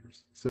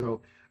pollinators.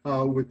 So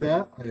with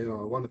that, I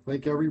want to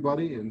thank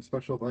everybody, and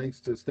special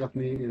thanks to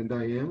Stephanie and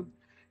Diane.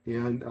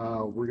 And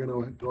we're going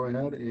to go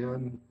ahead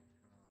and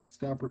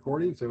stop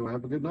recording. So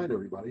have a good night,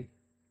 everybody.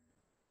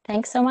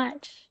 Thanks so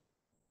much.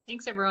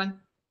 Thanks, everyone.